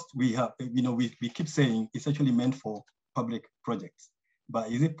 CoST, we have, we keep saying it's actually meant for public projects,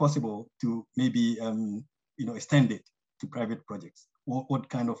 but is it possible to maybe, extend it to private projects? What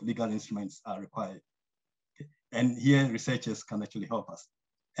kind of legal instruments are required? Okay. And here researchers can actually help us.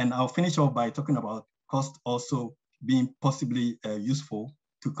 And I'll finish off by talking about CoST also being possibly useful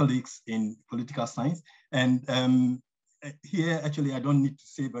to colleagues in political science. And here, actually, I don't need to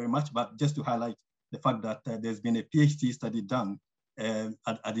say very much, but just to highlight the fact that there's been a PhD study done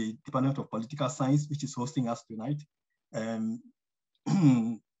at the Department of Political Science, which is hosting us tonight,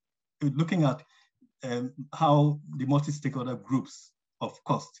 looking at how the multi-stakeholder groups of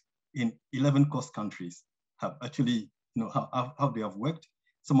CoST in 11 CoST countries have actually, how they have worked,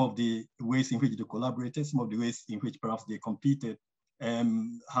 some of the ways in which they collaborated, some of the ways in which perhaps they competed,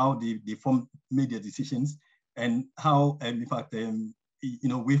 how they made their decisions, and how, in fact,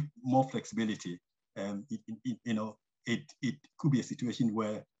 with more flexibility, it could be a situation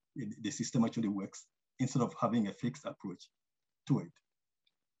where the system actually works instead of having a fixed approach to it.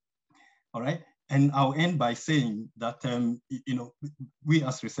 All right, and I'll end by saying that we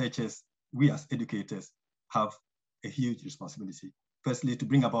as researchers, we as educators have a huge responsibility. Firstly, to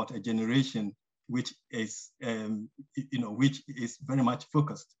bring about a generation which is very much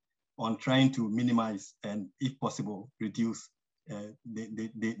focused on trying to minimize and, if possible, reduce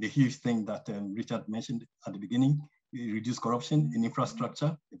the huge thing that Richard mentioned at the beginning, reduce corruption in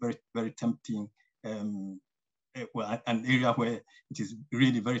infrastructure, a very, very tempting, an area where it is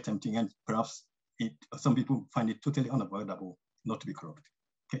really very tempting, and perhaps some people find it totally unavoidable not to be corrupt.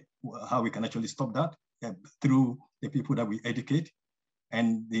 Okay, how we can actually stop that through the people that we educate.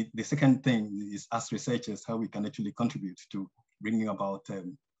 And the second thing is, as researchers, how we can actually contribute to bringing about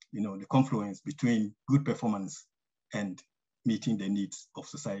the confluence between good performance and meeting the needs of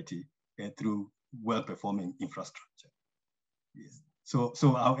society through well-performing infrastructure. Yes. So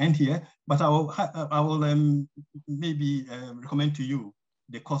I'll end here, but I will maybe recommend to you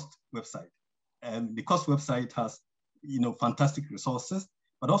the CoST website. The CoST website has fantastic resources,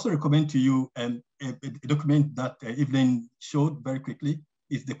 but also recommend to you a document that Evelyn showed very quickly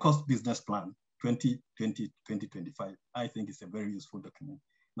is the CoST Business Plan 2020-2025. I think it's a very useful document.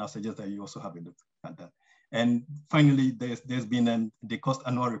 And I suggest that you also have a look at that. And finally, there's been the CoST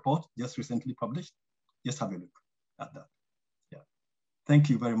annual report just recently published. Just have a look at that. Yeah. Thank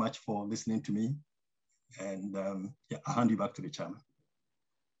you very much for listening to me. And yeah, I'll hand you back to the chairman.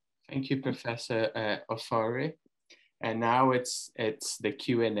 Thank you, Professor Ofori. And now it's the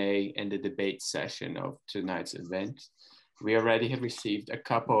Q&A and the debate session of tonight's event. We already have received a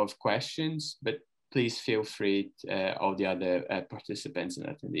couple of questions, but please feel free, all the other participants and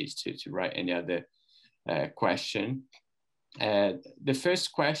attendees to write any other question. The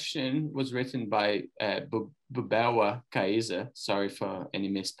first question was written by Bubewa Kaiza, sorry for any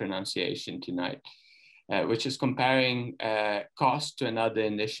mispronunciation tonight, which is comparing CoST to another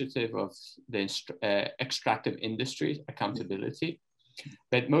initiative of the extractive industry accountability.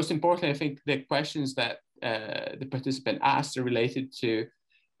 But most importantly, I think the questions that the participant asked are related to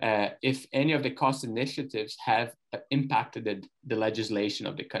if any of the CoST initiatives have impacted the legislation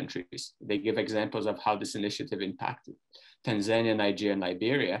of the countries. They give examples of how this initiative impacted Tanzania, Nigeria, and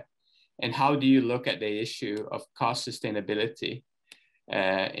Liberia. And how do you look at the issue of CoST sustainability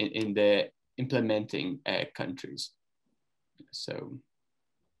in the implementing countries? So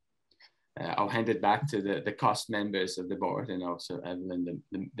I'll hand it back to the CoST members of the board and also Evelyn,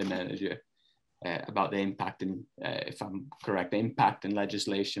 the manager, about the impact in, if I'm correct, the impact in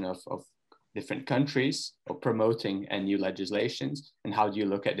legislation of different countries or promoting new legislations, and how do you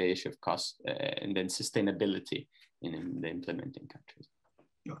look at the issue of CoST and then sustainability in the implementing countries?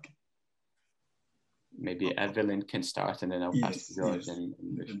 Okay. Maybe Evelyn can start and then I'll pass to George. Yes.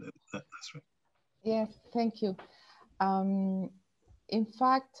 That's right. Yes, thank you. In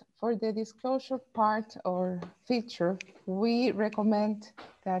fact, for the disclosure part or feature, we recommend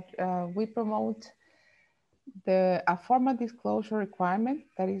that we promote a formal disclosure requirement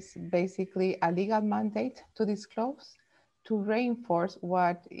that is basically a legal mandate to disclose, to reinforce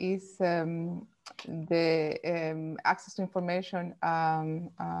what is the access to information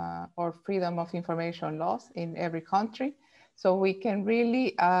or freedom of information laws in every country. So we can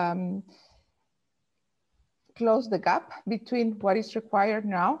really close the gap between what is required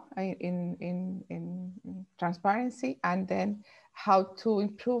now in transparency and then how to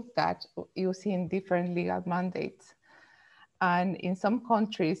improve that using different legal mandates. And in some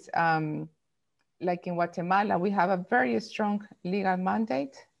countries, like in Guatemala, we have a very strong legal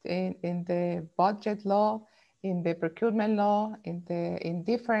mandate in the budget law, in the procurement law, in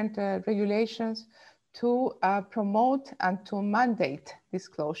different regulations to promote and to mandate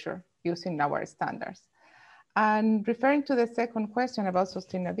disclosure using our standards. And referring to the second question about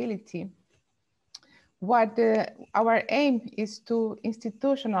sustainability, our aim is to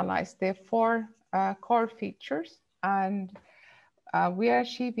institutionalize the 4 core features, and we are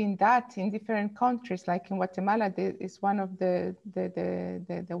achieving that in different countries. Like in Guatemala, is one of the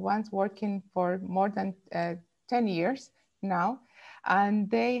ones working for more than 10 years now.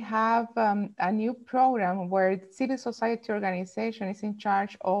 And they have a new program where the civil society organization is in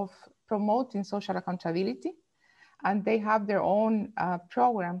charge of promoting social accountability. And they have their own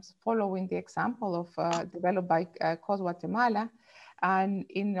programs following the example of developed by CoST Guatemala. And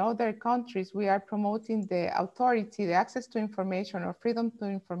in other countries, we are promoting the authority, the access to information or freedom to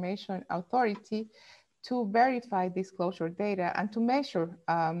information authority to verify disclosure data and to measure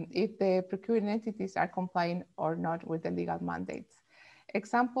if the procuring entities are complying or not with the legal mandates.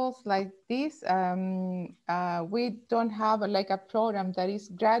 Examples like this, we don't have a program that is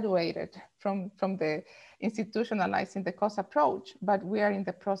graduated from the institutionalizing the CoST approach, but we are in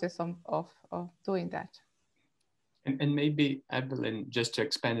the process of doing that. And maybe, Evelyn, just to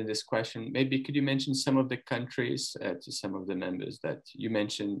expand on this question, maybe could you mention some of the countries to some of the members that you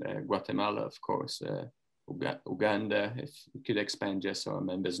mentioned, Guatemala, of course, Uganda, if you could expand just so our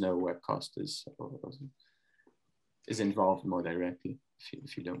members know where CoST is involved more directly,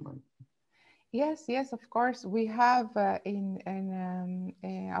 if you don't mind. Yes, of course. We have in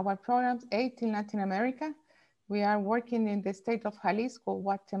our programs 8 in Latin America. We are working in the state of Jalisco,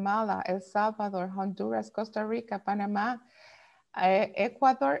 Guatemala, El Salvador, Honduras, Costa Rica, Panama,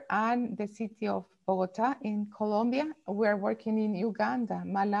 Ecuador, and the city of Bogota in Colombia. We are working in Uganda,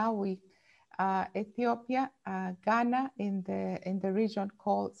 Malawi, Ethiopia, Ghana in the region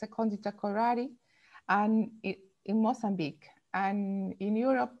called Secondita Korari, and in Mozambique. And in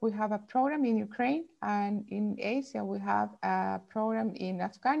Europe, we have a program in Ukraine, and in Asia, we have a program in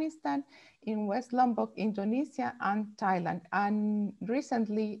Afghanistan, in West Lombok, Indonesia, and Thailand. And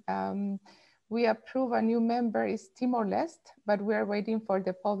recently, we approved a new member is Timor-Leste, but we are waiting for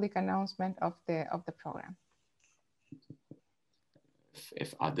the public announcement of the program.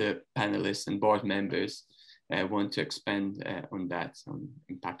 If other panelists and board members want to expand on that, on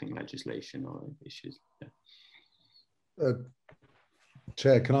impacting legislation or issues. Yeah.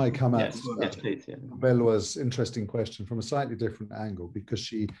 Chair, can I come at yes, please, yeah. Belwa's interesting question from a slightly different angle, because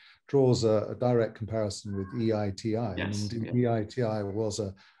she draws a direct comparison with EITI. Yes, and indeed, yeah. EITI was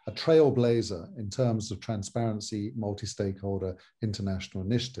a trailblazer in terms of transparency, multi-stakeholder international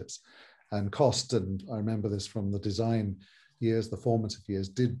initiatives. And CoST, and I remember this from the design years, the formative years,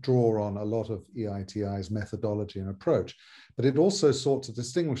 did draw on a lot of EITI's methodology and approach, but it also sought to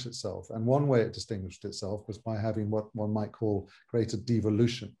distinguish itself. And one way it distinguished itself was by having what one might call greater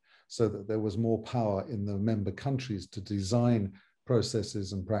devolution, so that there was more power in the member countries to design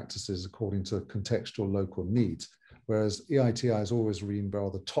processes and practices according to contextual local needs, whereas EITI has always been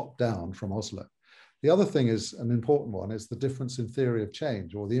rather top down from Oslo. The other thing is, an important one, is the difference in theory of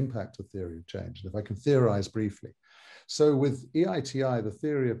change, or the impact of theory of change. And if I can theorize briefly. So with EITI, the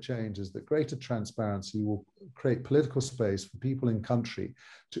theory of change is that greater transparency will create political space for people in country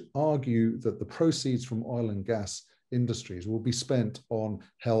to argue that the proceeds from oil and gas industries will be spent on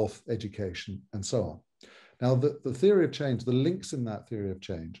health, education, and so on. Now, the theory of change, the links in that theory of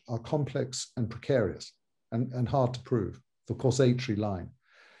change are complex and precarious and hard to prove, the causatory line.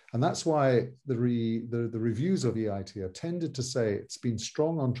 And that's why the reviews of EITI have tended to say it's been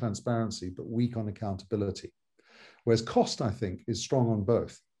strong on transparency, but weak on accountability. Whereas CoST, I think, is strong on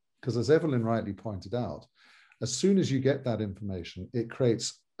both, because as Evelyn rightly pointed out, as soon as you get that information, it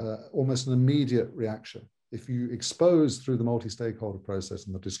creates almost an immediate reaction. If you expose through the multi-stakeholder process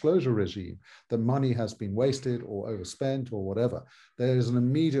and the disclosure regime that money has been wasted or overspent or whatever, there is an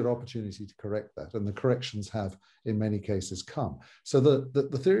immediate opportunity to correct that, and the corrections have, in many cases, come. So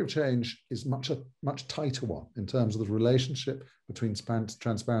the theory of change is a much tighter one in terms of the relationship between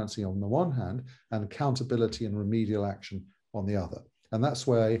transparency on the one hand and accountability and remedial action on the other. And that's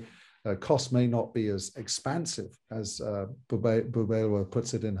why CoST may not be as expansive as Bubelwa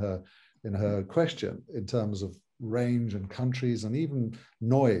puts it in her question, in terms of range and countries and even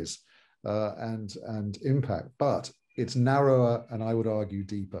noise and impact, but it's narrower and I would argue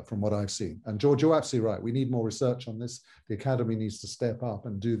deeper from what I've seen. And George, you're absolutely right. We need more research on this. The Academy needs to step up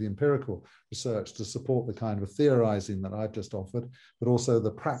and do the empirical research to support the kind of theorizing that I've just offered, but also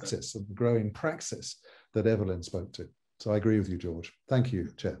the practice and the growing praxis that Evelyn spoke to. So I agree with you, George. Thank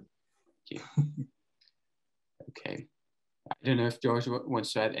you, Chair. Thank you. Okay. I don't know if George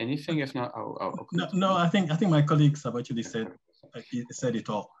wants to add anything. If not, I'll no. I think my colleagues have actually said it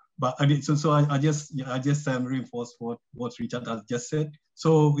all. But I just reinforce what Richard has just said.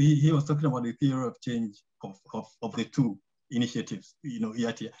 So he was talking about the theory of change of the two initiatives,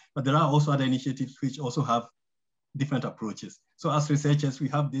 EITI. But there are also other initiatives which also have different approaches. So as researchers, we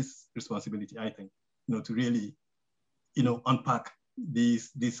have this responsibility, I think, to really, unpack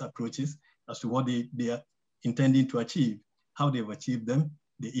these approaches as to what they are intending to achieve, how they've achieved them,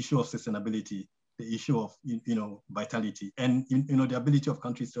 the issue of sustainability, the issue of vitality, and the ability of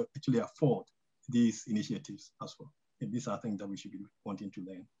countries to actually afford these initiatives as well. And these are things that we should be wanting to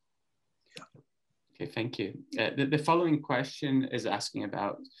learn. Yeah. Okay, thank you. The following question is asking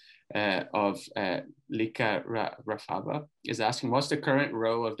about Lika Rafaba is asking, what's the current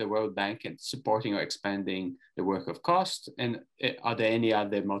role of the World Bank in supporting or expanding the work of CoST, and are there any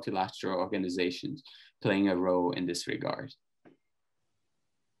other multilateral organizations playing a role in this regard?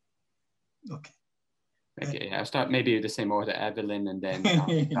 Okay, I'll start maybe with the same order, Evelyn, and then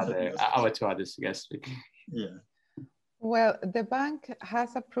our two others, I guess. Yeah. Well, the bank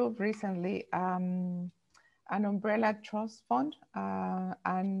has approved recently an umbrella trust fund,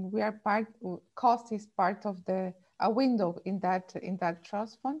 and we are CoST is part of a window in that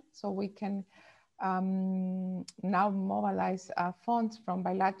trust fund, so we can now mobilize funds from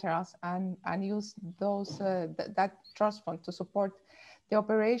bilaterals and use that trust fund to support the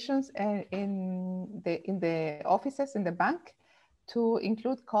operations in the offices in the bank, to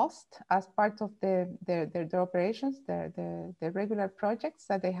include CoST as part of their operations, the regular projects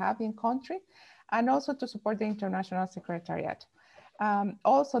that they have in country, and also to support the International Secretariat.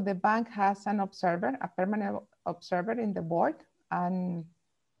 Also, the bank has an observer, a permanent observer in the board, and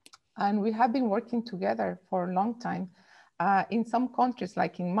we have been working together for a long time in some countries,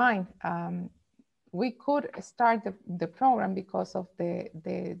 like in mine, we could start the program because of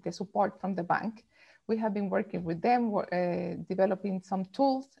the support from the bank. We have been working with them, developing some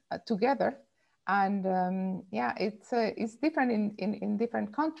tools together. And yeah, it's different in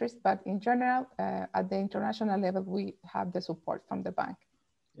different countries, but in general, at the international level, we have the support from the bank.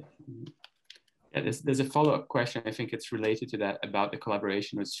 Yeah, there's a follow-up question. I think it's related to that about the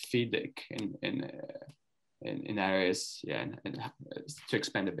collaboration with FIDIC in areas, yeah, and to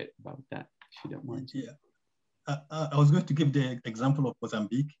expand a bit about that, if you don't mind. Yeah, I was going to give the example of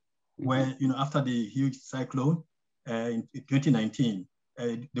Mozambique, where after the huge cyclone in 2019,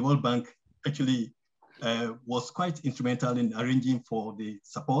 the World Bank actually was quite instrumental in arranging for the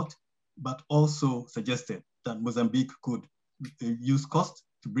support, but also suggested that Mozambique could use CoST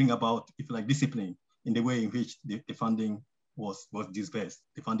to bring about, if you like, discipline in the way in which the funding was disbursed,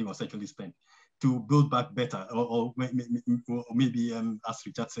 the funding was actually spent, to build back better, or maybe, as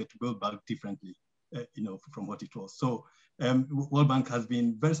Richard said, to build back differently, from what it was. So World Bank has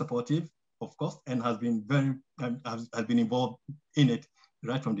been very supportive of CoST and has been very has been involved in it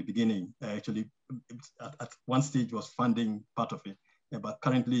right from the beginning. Actually, at one stage was funding part of it, but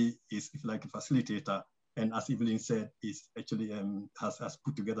currently is, if you like, a facilitator. And as Evelyn said, is actually has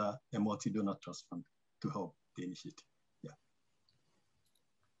put together a multi-donor trust fund to help the initiative. Yeah.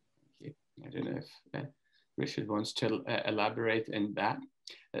 Okay. I don't know if Richard wants to elaborate in that.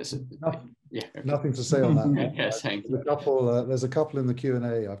 Yeah, okay. Nothing to say on that. Yes, there's a couple in the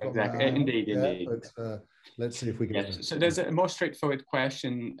Q&A. Exactly. Indeed. But let's see if we can. Yes. So there's a more straightforward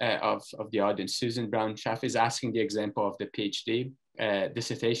question of the audience. Susan Brown-Schaff is asking the example of the PhD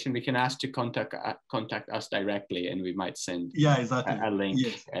dissertation. We can ask to contact us directly, and we might send a link.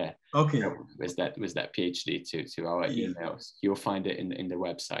 Yes. Okay. With that PhD to our emails. You'll find it in the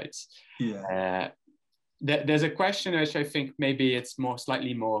websites. Yeah. There's a question which I think maybe it's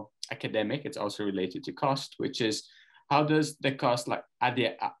slightly more academic. It's also related to CoST, which is how does the CoST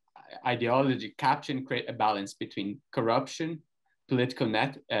ideology capture and create a balance between corruption, political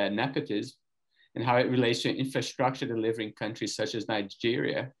nepotism, and how it relates to infrastructure delivery in countries such as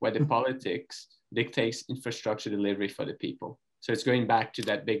Nigeria, where the politics dictates infrastructure delivery for the people. So it's going back to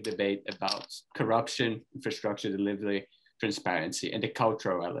that big debate about corruption, infrastructure delivery, transparency, and the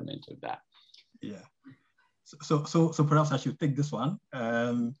cultural element of that. Yeah. So perhaps I should take this one.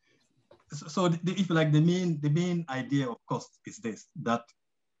 If you like, the main idea of CoST is this: that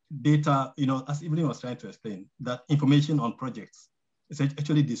data, as Evelyn was trying to explain, that information on projects is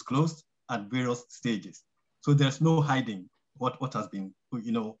actually disclosed at various stages. So there's no hiding what has been, if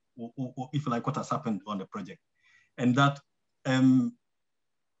you like, what has happened on the project, and that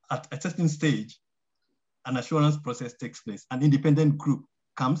at a certain stage, an assurance process takes place. An independent group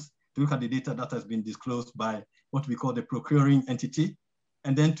comes to look at the data that has been disclosed by what we call the procuring entity,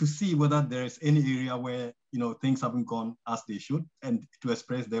 and then to see whether there is any area where things haven't gone as they should, and to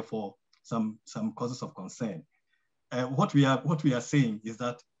express therefore some causes of concern. What we are saying is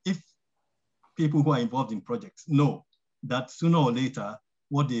that if people who are involved in projects know that sooner or later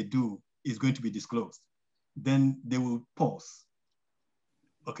what they do is going to be disclosed, then they will pause,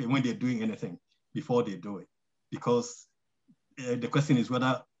 okay, when they're doing anything before they do it, because the question is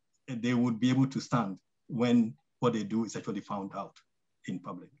whether they would be able to stand when what they do is actually found out in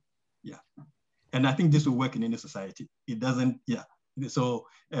public. Yeah. And I think this will work in any society. It doesn't, yeah. So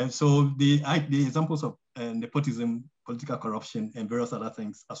the examples of nepotism, political corruption, and various other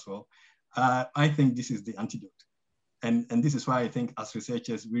things as well, I think this is the antidote. And this is why I think as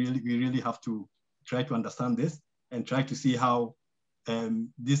researchers, we really have to try to understand this and try to see how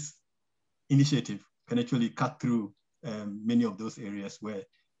this initiative can actually cut through many of those areas where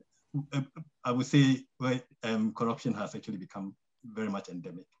I would say where corruption has actually become very much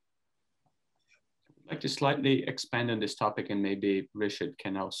endemic. I'd like to slightly expand on this topic, and maybe Richard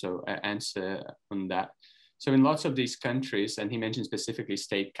can also answer on that. So in lots of these countries, and he mentioned specifically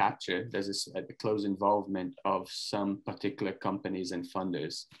state capture, there's a close involvement of some particular companies and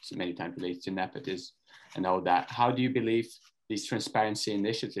funders, so many times related to nepotism and all that. How do you believe these transparency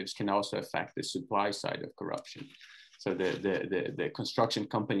initiatives can also affect the supply side of corruption? So the construction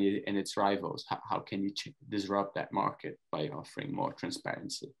company and its rivals, how can you disrupt that market by offering more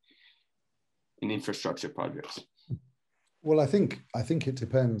transparency in infrastructure projects? Well, I think it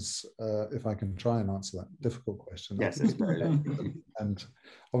depends. If I can try and answer that difficult question. Yes, it's very and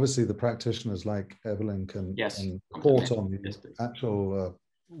obviously the practitioners like Evelyn can report on the actual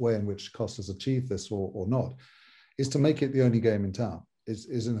way in which CoST has achieved this or not. Is to make it the only game in town.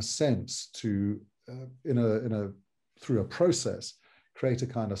 Is in a sense to through a process create a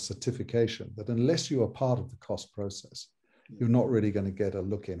kind of certification that unless you are part of the CoST process, you're not really going to get a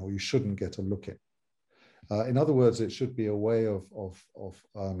look in, or you shouldn't get a look in. In other words, it should be a way of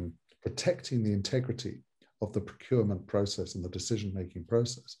protecting the integrity of the procurement process and the decision-making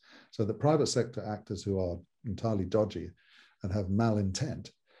process, so that private sector actors who are entirely dodgy and have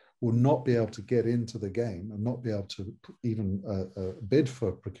malintent will not be able to get into the game and not be able to even bid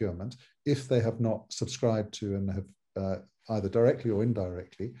for procurement if they have not subscribed to and have either directly or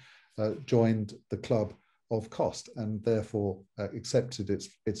indirectly joined the club of CoST and therefore accepted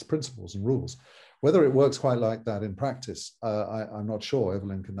its principles and rules. Whether it works quite like that in practice, I'm not sure.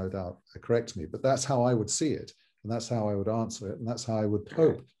 Evelyn can no doubt correct me, but that's how I would see it, and that's how I would answer it, and that's how I would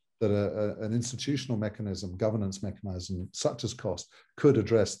hope that an institutional mechanism, governance mechanism such as CoST could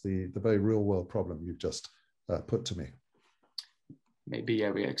address the very real world problem you've just put to me. Maybe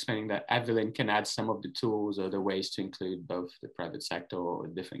we're explaining that Evelyn can add some of the tools or the ways to include both the private sector or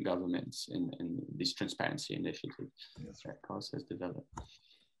different governments in this transparency initiative that CoST has developed.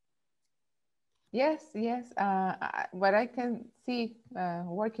 Yes, yes. What I can see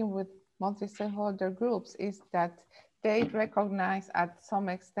working with multi-stakeholder groups is that they recognize at some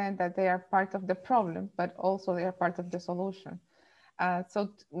extent that they are part of the problem, but also they are part of the solution.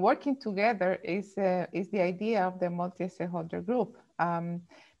 So working together is the idea of the multi-stakeholder group,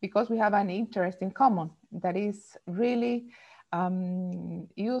 because we have an interest in common that is really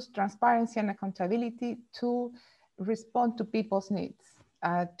use transparency and accountability to respond to people's needs,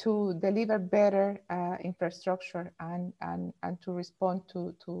 to deliver better infrastructure and to respond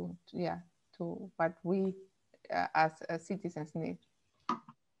to what we as citizens need.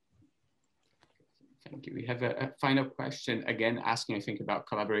 Thank you. We have a final question, again, asking, I think, about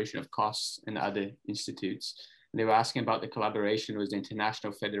collaboration of CoST and other institutes. And they were asking about the collaboration with the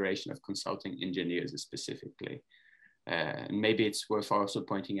International Federation of Consulting Engineers specifically. And maybe it's worth also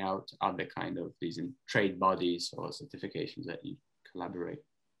pointing out other kind of these trade bodies or certifications that you collaborate.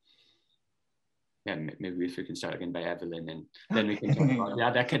 Yeah, maybe if we can start again by Evelyn, and then we can talk about the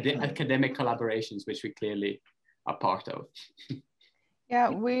other academic collaborations, which we clearly are part of. Yeah,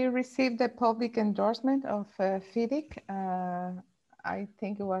 we received the public endorsement of FIDIC. I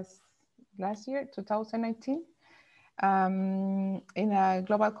think it was last year, 2019, in a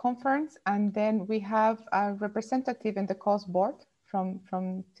global conference. And then we have a representative in the CoST board from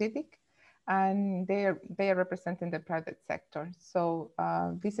FIDIC, and they are representing the private sector. So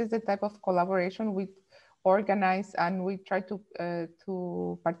this is the type of collaboration we organize, and we try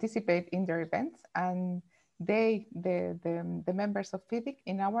to participate in their events, and the members of FIDIC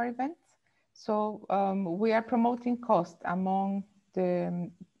in our events. So we are promoting CoST among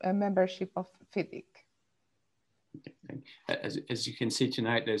the membership of FIDIC. As you can see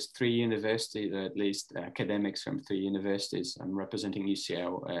tonight, there's 3 universities, or at least academics from 3 universities. I'm representing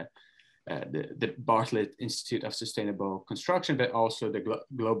UCL, the Bartlett Institute of Sustainable Construction, but also the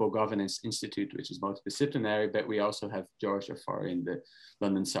Global Governance Institute, which is multidisciplinary. But we also have George Ofori in the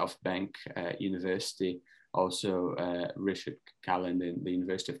London Southbank University, also Richard Calland in the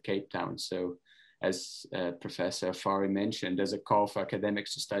University of Cape Town. So as Professor Ofori mentioned, there's a call for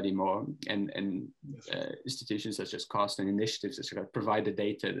academics to study more, and institutions such as CoST and initiatives that provide the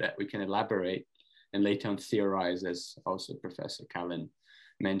data that we can elaborate and later on theorize, as also Professor Calland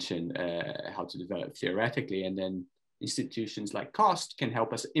mentioned, how to develop theoretically. And then institutions like CoST can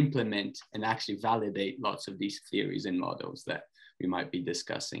help us implement and actually validate lots of these theories and models that we might be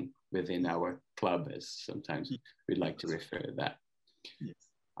discussing within our club, as sometimes we'd like to refer to that. Yes.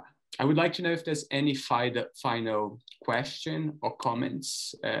 I would like to know if there's any final question or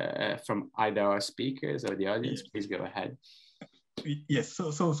comments from either our speakers or the audience. Please go ahead. Yes, so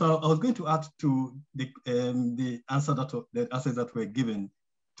I was going to add to the answers that were given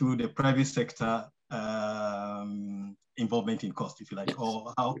to the private sector involvement in CoST, if you like, yes.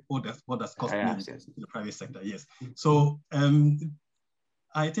 Or what does CoST mean in the private sector? Yes. So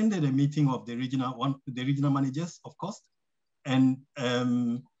I attended a meeting of the regional managers of CoST, and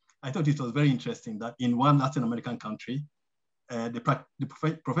I thought it was very interesting that in one Latin American country,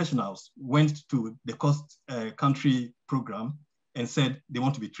 the professionals went to the CoST country program and said they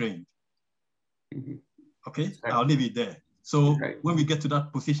want to be trained. Mm-hmm. Okay, I'll leave it there. So when we get to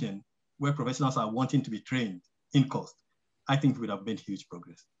that position where professionals are wanting to be trained in CoST, I think we would have made huge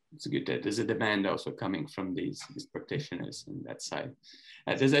progress. It's good that there's a demand also coming from these practitioners on that side.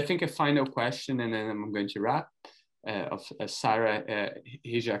 There's, I think, a final question, and then I'm going to wrap, of Sarah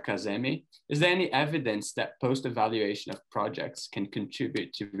Hijakazemi. Is there any evidence that post-evaluation of projects can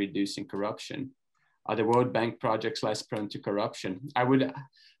contribute to reducing corruption? Are the World Bank projects less prone to corruption? I would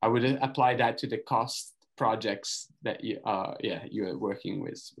apply that to the CoST projects that you are working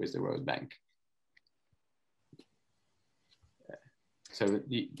with the World Bank. So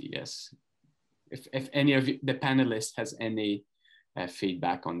yes, if any of the panelists has any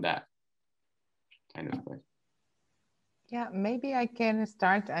feedback on that kind of question. Yeah, maybe I can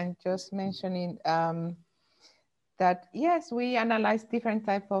start and just mentioning that yes, we analyze different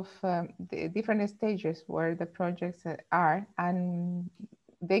type of the different stages where the projects are, and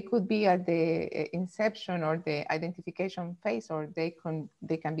they could be at the inception or the identification phase, or they can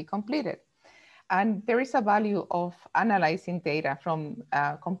be completed. And there is a value of analyzing data from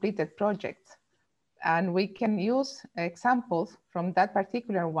completed projects. And we can use examples from that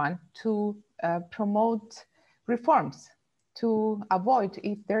particular one to promote reforms, to avoid,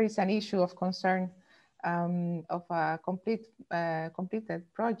 if there is an issue of concern of a completed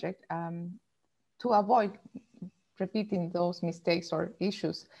project, to avoid repeating those mistakes or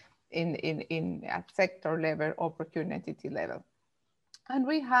issues in at sector level or procurement entity level. And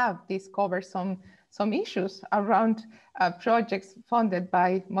we have discovered some issues around projects funded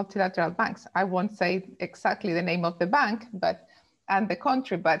by multilateral banks. I won't say exactly the name of the bank and the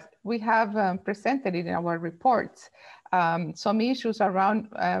country, but we have presented it in our reports. Some issues around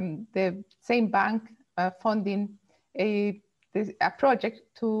the same bank funding a project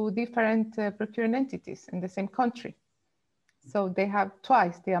to different procurement entities in the same country. So they have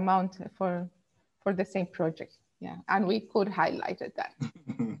twice the amount for the same project. Yeah, and we could highlight that.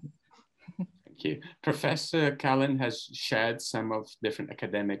 Thank you. Professor Calland has shared some of different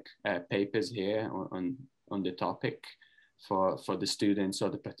academic papers here on the topic for the students or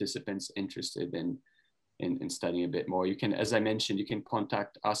the participants interested in studying a bit more. You can, as I mentioned, you can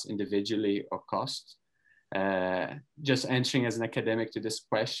contact us individually or CoST. Just answering as an academic to this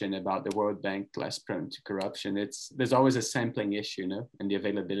question about the World Bank less prone to corruption, there's always a sampling issue, no? And the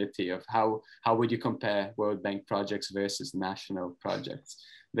availability of how would you compare World Bank projects versus national projects?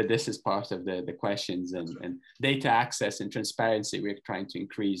 But this is part of the questions and data access and transparency we're trying to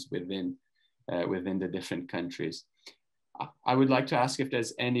increase within the different countries. I would like to ask if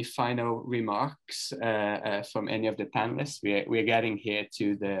there's any final remarks from any of the panelists. We're getting here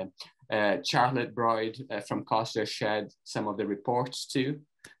to the Charlotte Broyd from Castro shared some of the reports too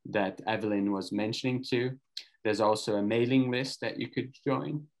that Evelyn was mentioning too. There's also a mailing list that you could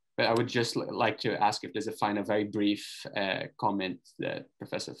join. But I would just like to ask if there's a final, very brief comment that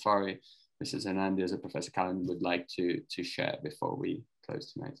Professor Ofori, Mrs. Hernandez, or Professor Calland would like to share before we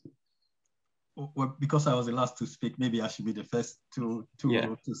close tonight. Well, because I was the last to speak, maybe I should be the first to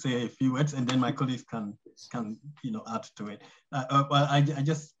say a few words, and then my colleagues can add to it. Well, I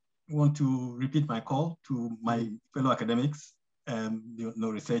just want to repeat my call to my fellow academics,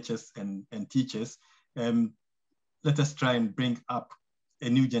 researchers and teachers. Let us try and bring up a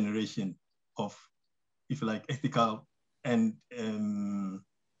new generation of, if you like, ethical and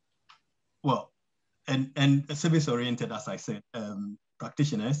service-oriented, as I said,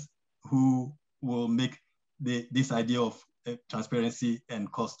 practitioners who will make this idea of transparency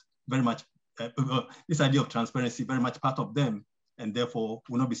and cost very much, this idea of transparency very much part of them, and therefore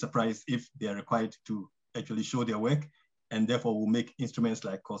will not be surprised if they are required to actually show their work, and therefore will make instruments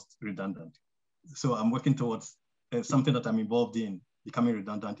like CoST redundant. So I'm working towards something that I'm involved in becoming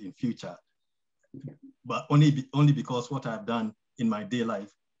redundant in future, but only because what I've done in my day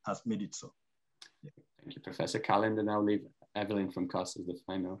life has made it so. Yeah. Thank you, Professor Calland, and I'll leave Evelyn from CoST as the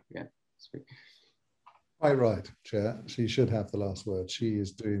final. Yeah, speak. Quite right, Chair. She should have the last word. She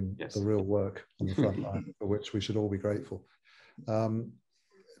is doing the real work on the front line, for which we should all be grateful.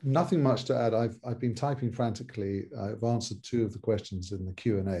 Nothing much to add. I've been typing frantically. I've answered 2 of the questions in the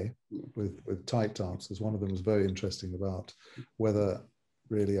Q&A with typed answers. One of them was very interesting about whether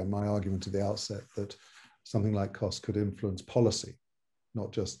really, my argument at the outset, that something like CoST could influence policy,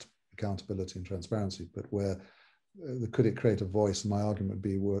 not just accountability and transparency, but where could it create a voice? And my argument would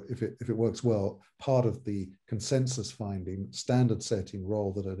be, if it works well, part of the consensus finding, standard setting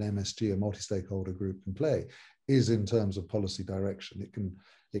role that an MSG, a multi-stakeholder group, can play is in terms of policy direction.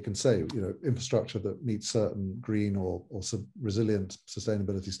 It can say, infrastructure that meets certain green or resilient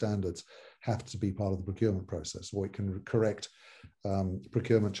sustainability standards have to be part of the procurement process, or it can correct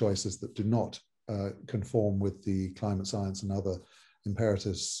procurement choices that do not conform with the climate science and other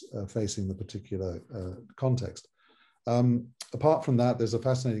imperatives facing the particular context. Apart from that, there's a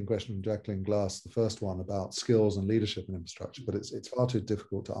fascinating question from Jacqueline Glass, the first one about skills and leadership in infrastructure, but it's far too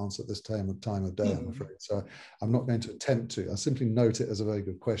difficult to answer at this time of day, I'm afraid. So I'm not going to attempt to. I simply note it as a very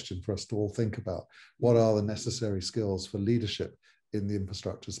good question for us to all think about. What are the necessary skills for leadership in the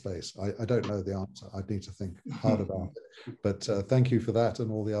infrastructure space? I don't know the answer. I'd need to think hard about it. But thank you for that and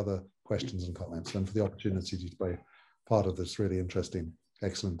all the other questions and comments, and for the opportunity to be part of this really interesting,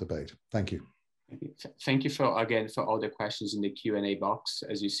 excellent debate. Thank you. Thank you for, again, for all the questions in the Q&A box.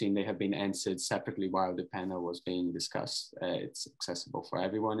 As you've seen, they have been answered separately while the panel was being discussed. It's accessible for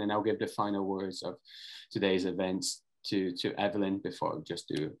everyone. And I'll give the final words of today's events to Evelyn before I just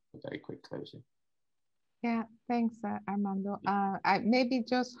do a very quick closing. Yeah, thanks, Armando. I maybe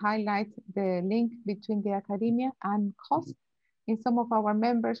just highlight the link between the academia and CoST. In some of our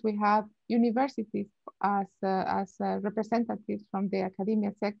members, we have universities as representatives from the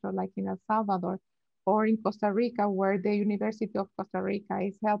academia sector, like in El Salvador or in Costa Rica, where the University of Costa Rica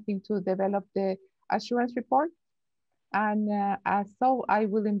is helping to develop the assurance report. And so I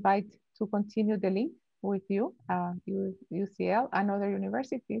will invite to continue the link with you, UCL and other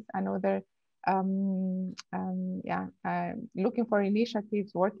universities and other looking for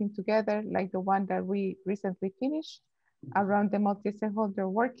initiatives working together, like the one that we recently finished around the multi-stakeholder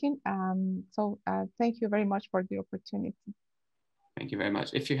working. So thank you very much for the opportunity. Thank you very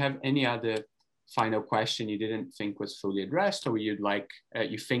much. If you have any other final question you didn't think was fully addressed, or you'd like,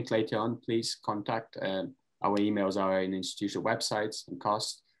 you think later on, please contact. Our emails are in institutional websites and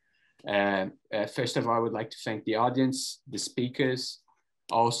CoST. First of all, I would like to thank the audience, the speakers,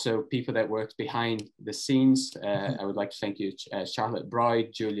 also people that worked behind the scenes. I would like to thank you, Charlotte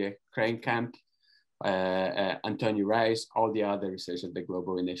Broyd, Julia Krankamp, Antonio Reis, all the other researchers of the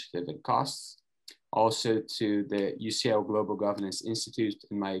Global Initiative and CoST. Also to the UCL Global Governance Institute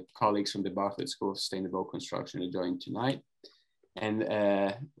and my colleagues from the Bartlett School of Sustainable Construction who joined tonight. And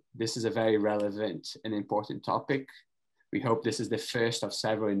this is a very relevant and important topic. We hope this is the first of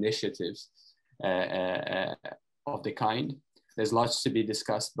several initiatives of the kind. There's lots to be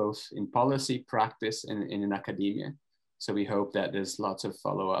discussed both in policy, practice, and in academia. So we hope that there's lots of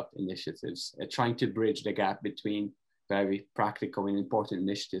follow-up initiatives trying to bridge the gap between very practical and important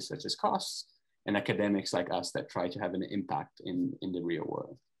initiatives such as CoST and academics like us that try to have an impact in the real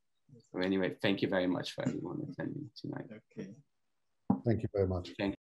world. So anyway, thank you very much for everyone attending tonight. Okay. Thank you very much. Thank you.